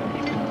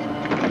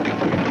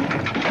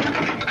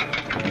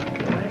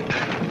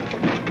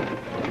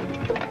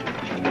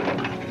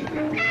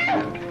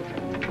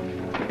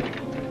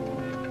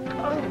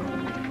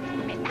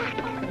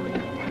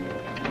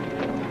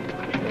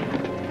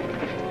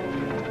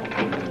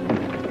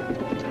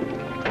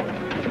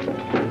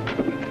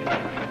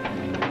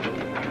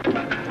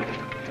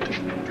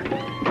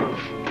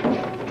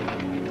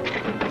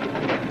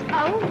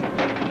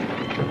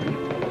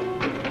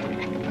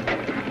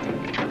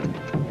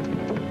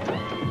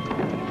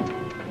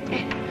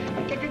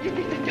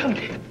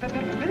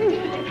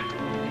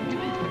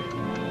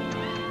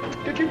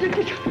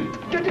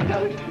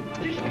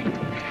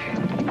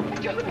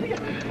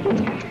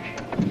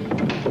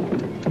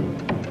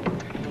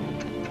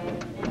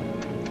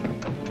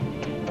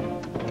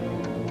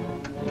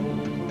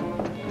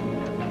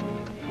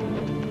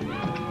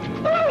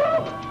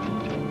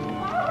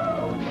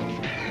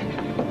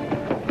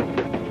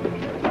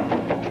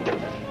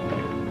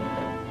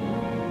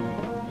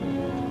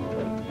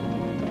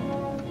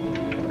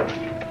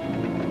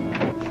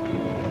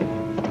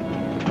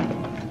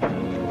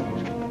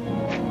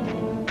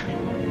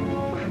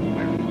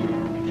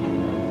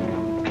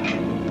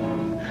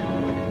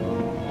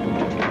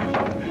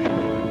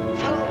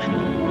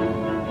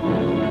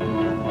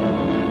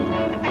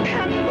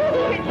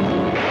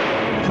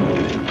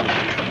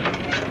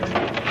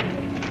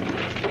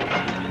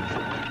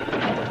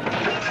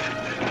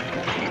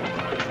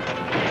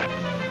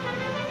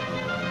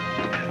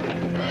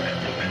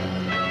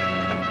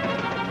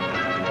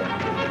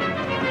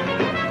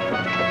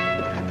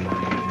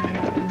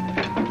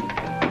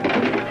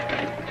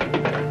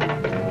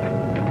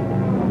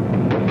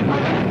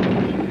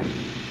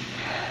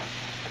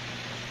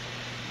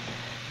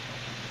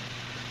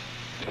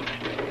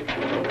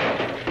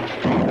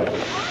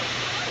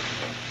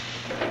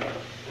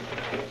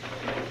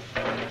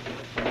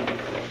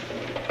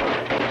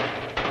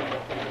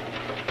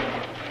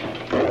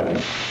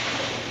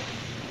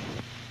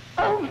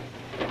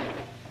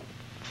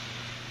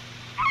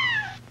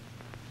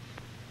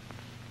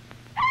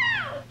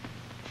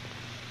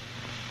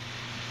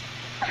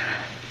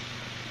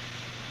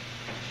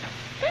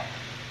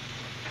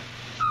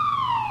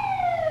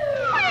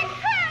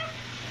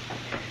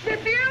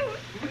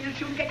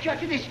 soon get you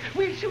out of this.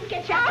 We'll soon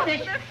get you out of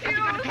this. Have you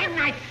got a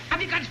penknife?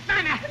 Have you got a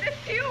spanner?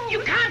 You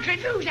can't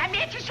refuse. I'm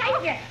here to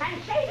save you.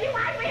 And save you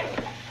I will.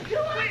 Do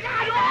or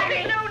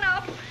die. No,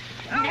 no.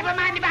 Never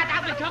mind about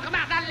that. We'll talk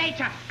about that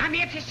later. I'm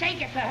here to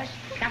save you first.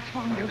 That's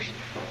one loose.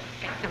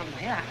 Get on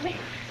there, aren't we?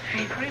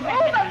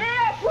 Over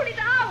there. Pull it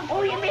out.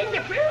 Oh, you mean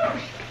the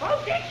fuse?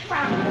 Oh, this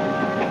one.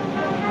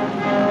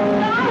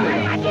 No,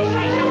 I just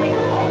say something.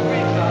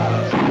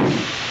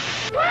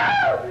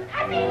 Whoa!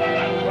 I mean,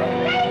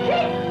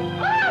 electroplated!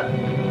 Oh!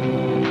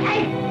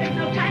 Hey, there's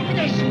no time for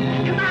this.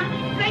 Come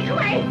on, break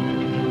away!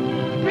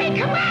 Break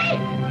away!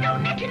 No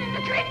necking in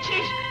the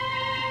trenches!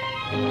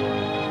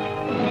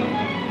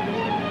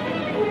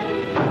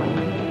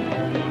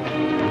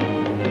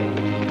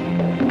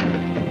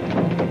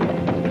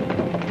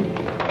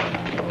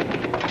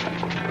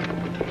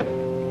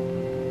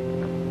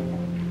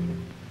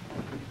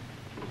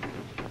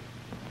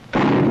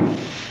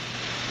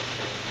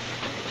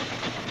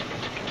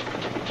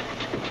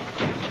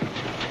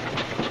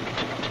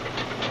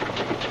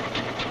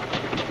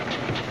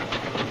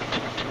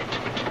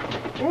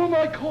 Who am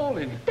I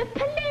calling? The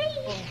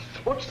police!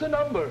 What's the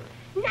number?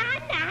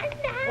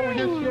 999!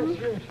 Oh,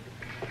 yes.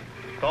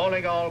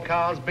 Calling all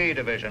cars B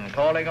division.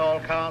 Calling all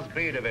cars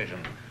B division.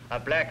 A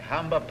black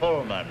Humber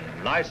Pullman.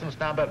 License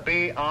number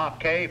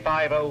BRK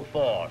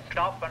 504.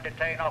 Stop and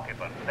detain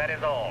occupant. That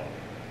is all.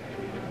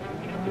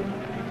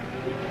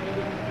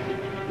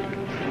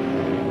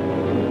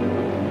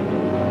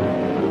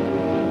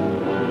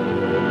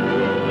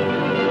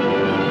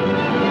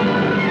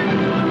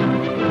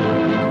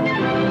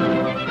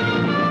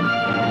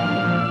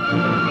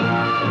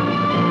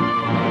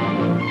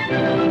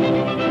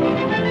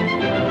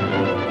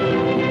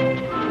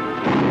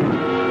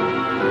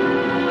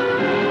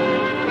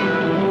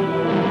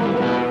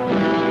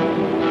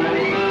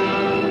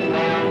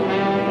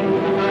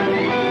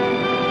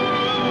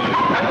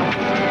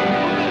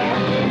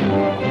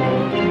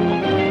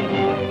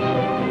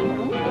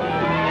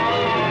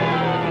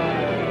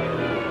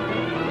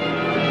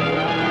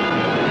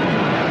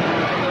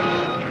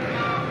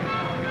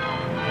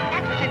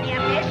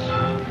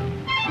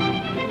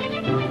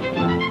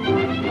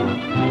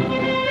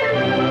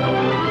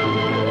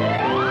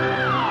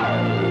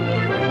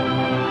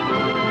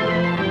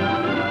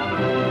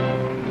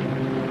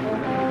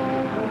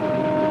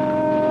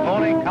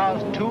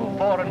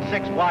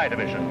 Y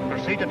division.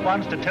 Proceed at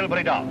once to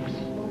Tilbury Docks.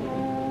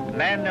 A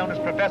man known as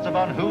Professor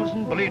von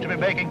Hoosen, believed to be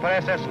making for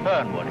SS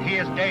Fernwood. He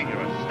is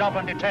dangerous. Stop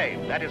and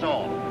detain. That is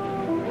all.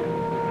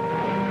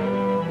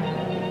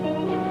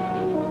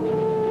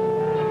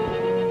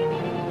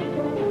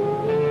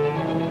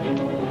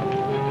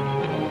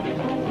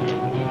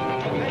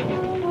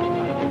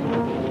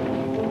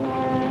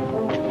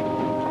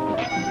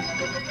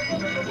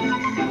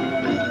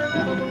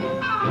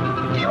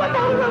 You want the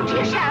whole road to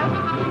yourself?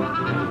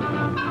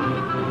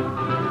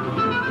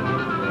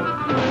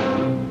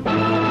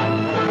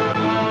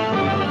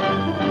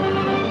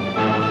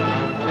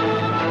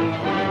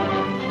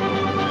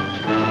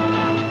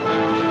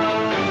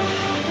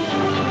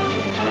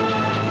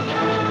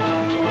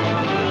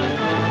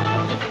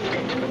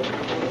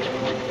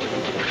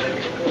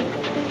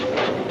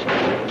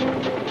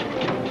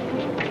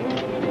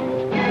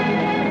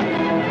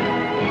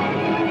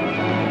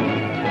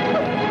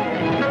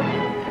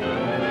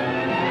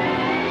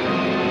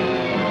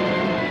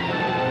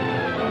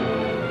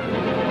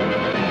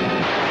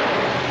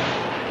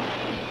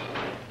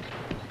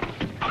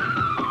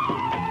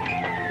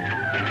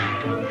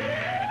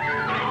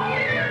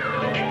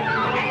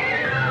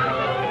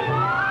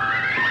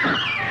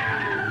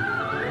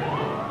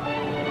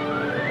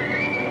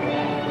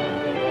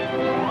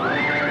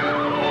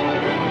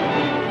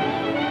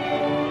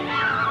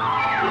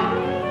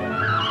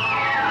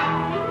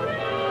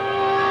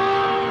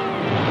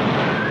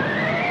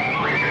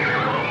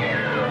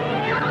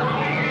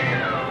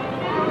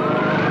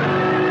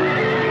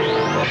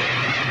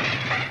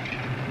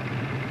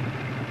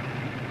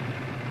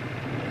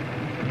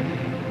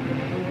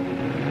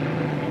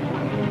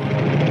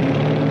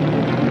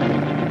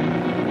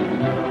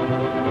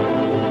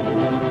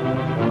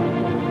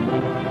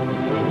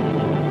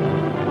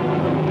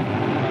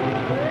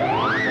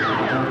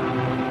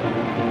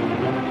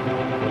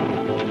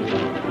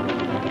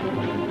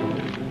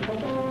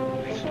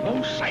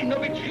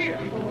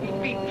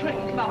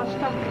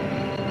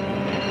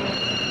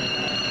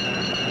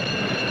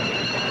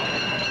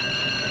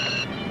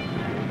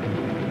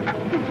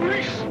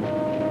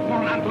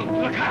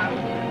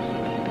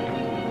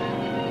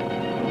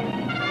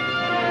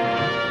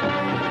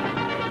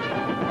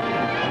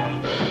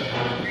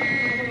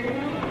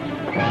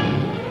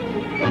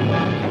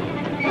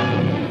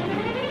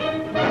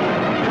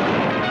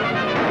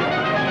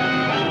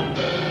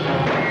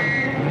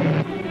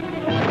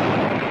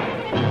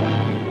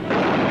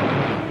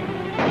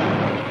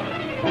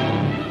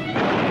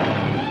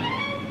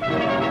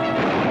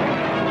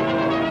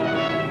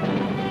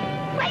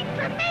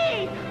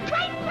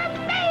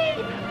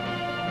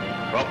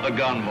 Drop the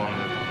gun, one of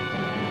them.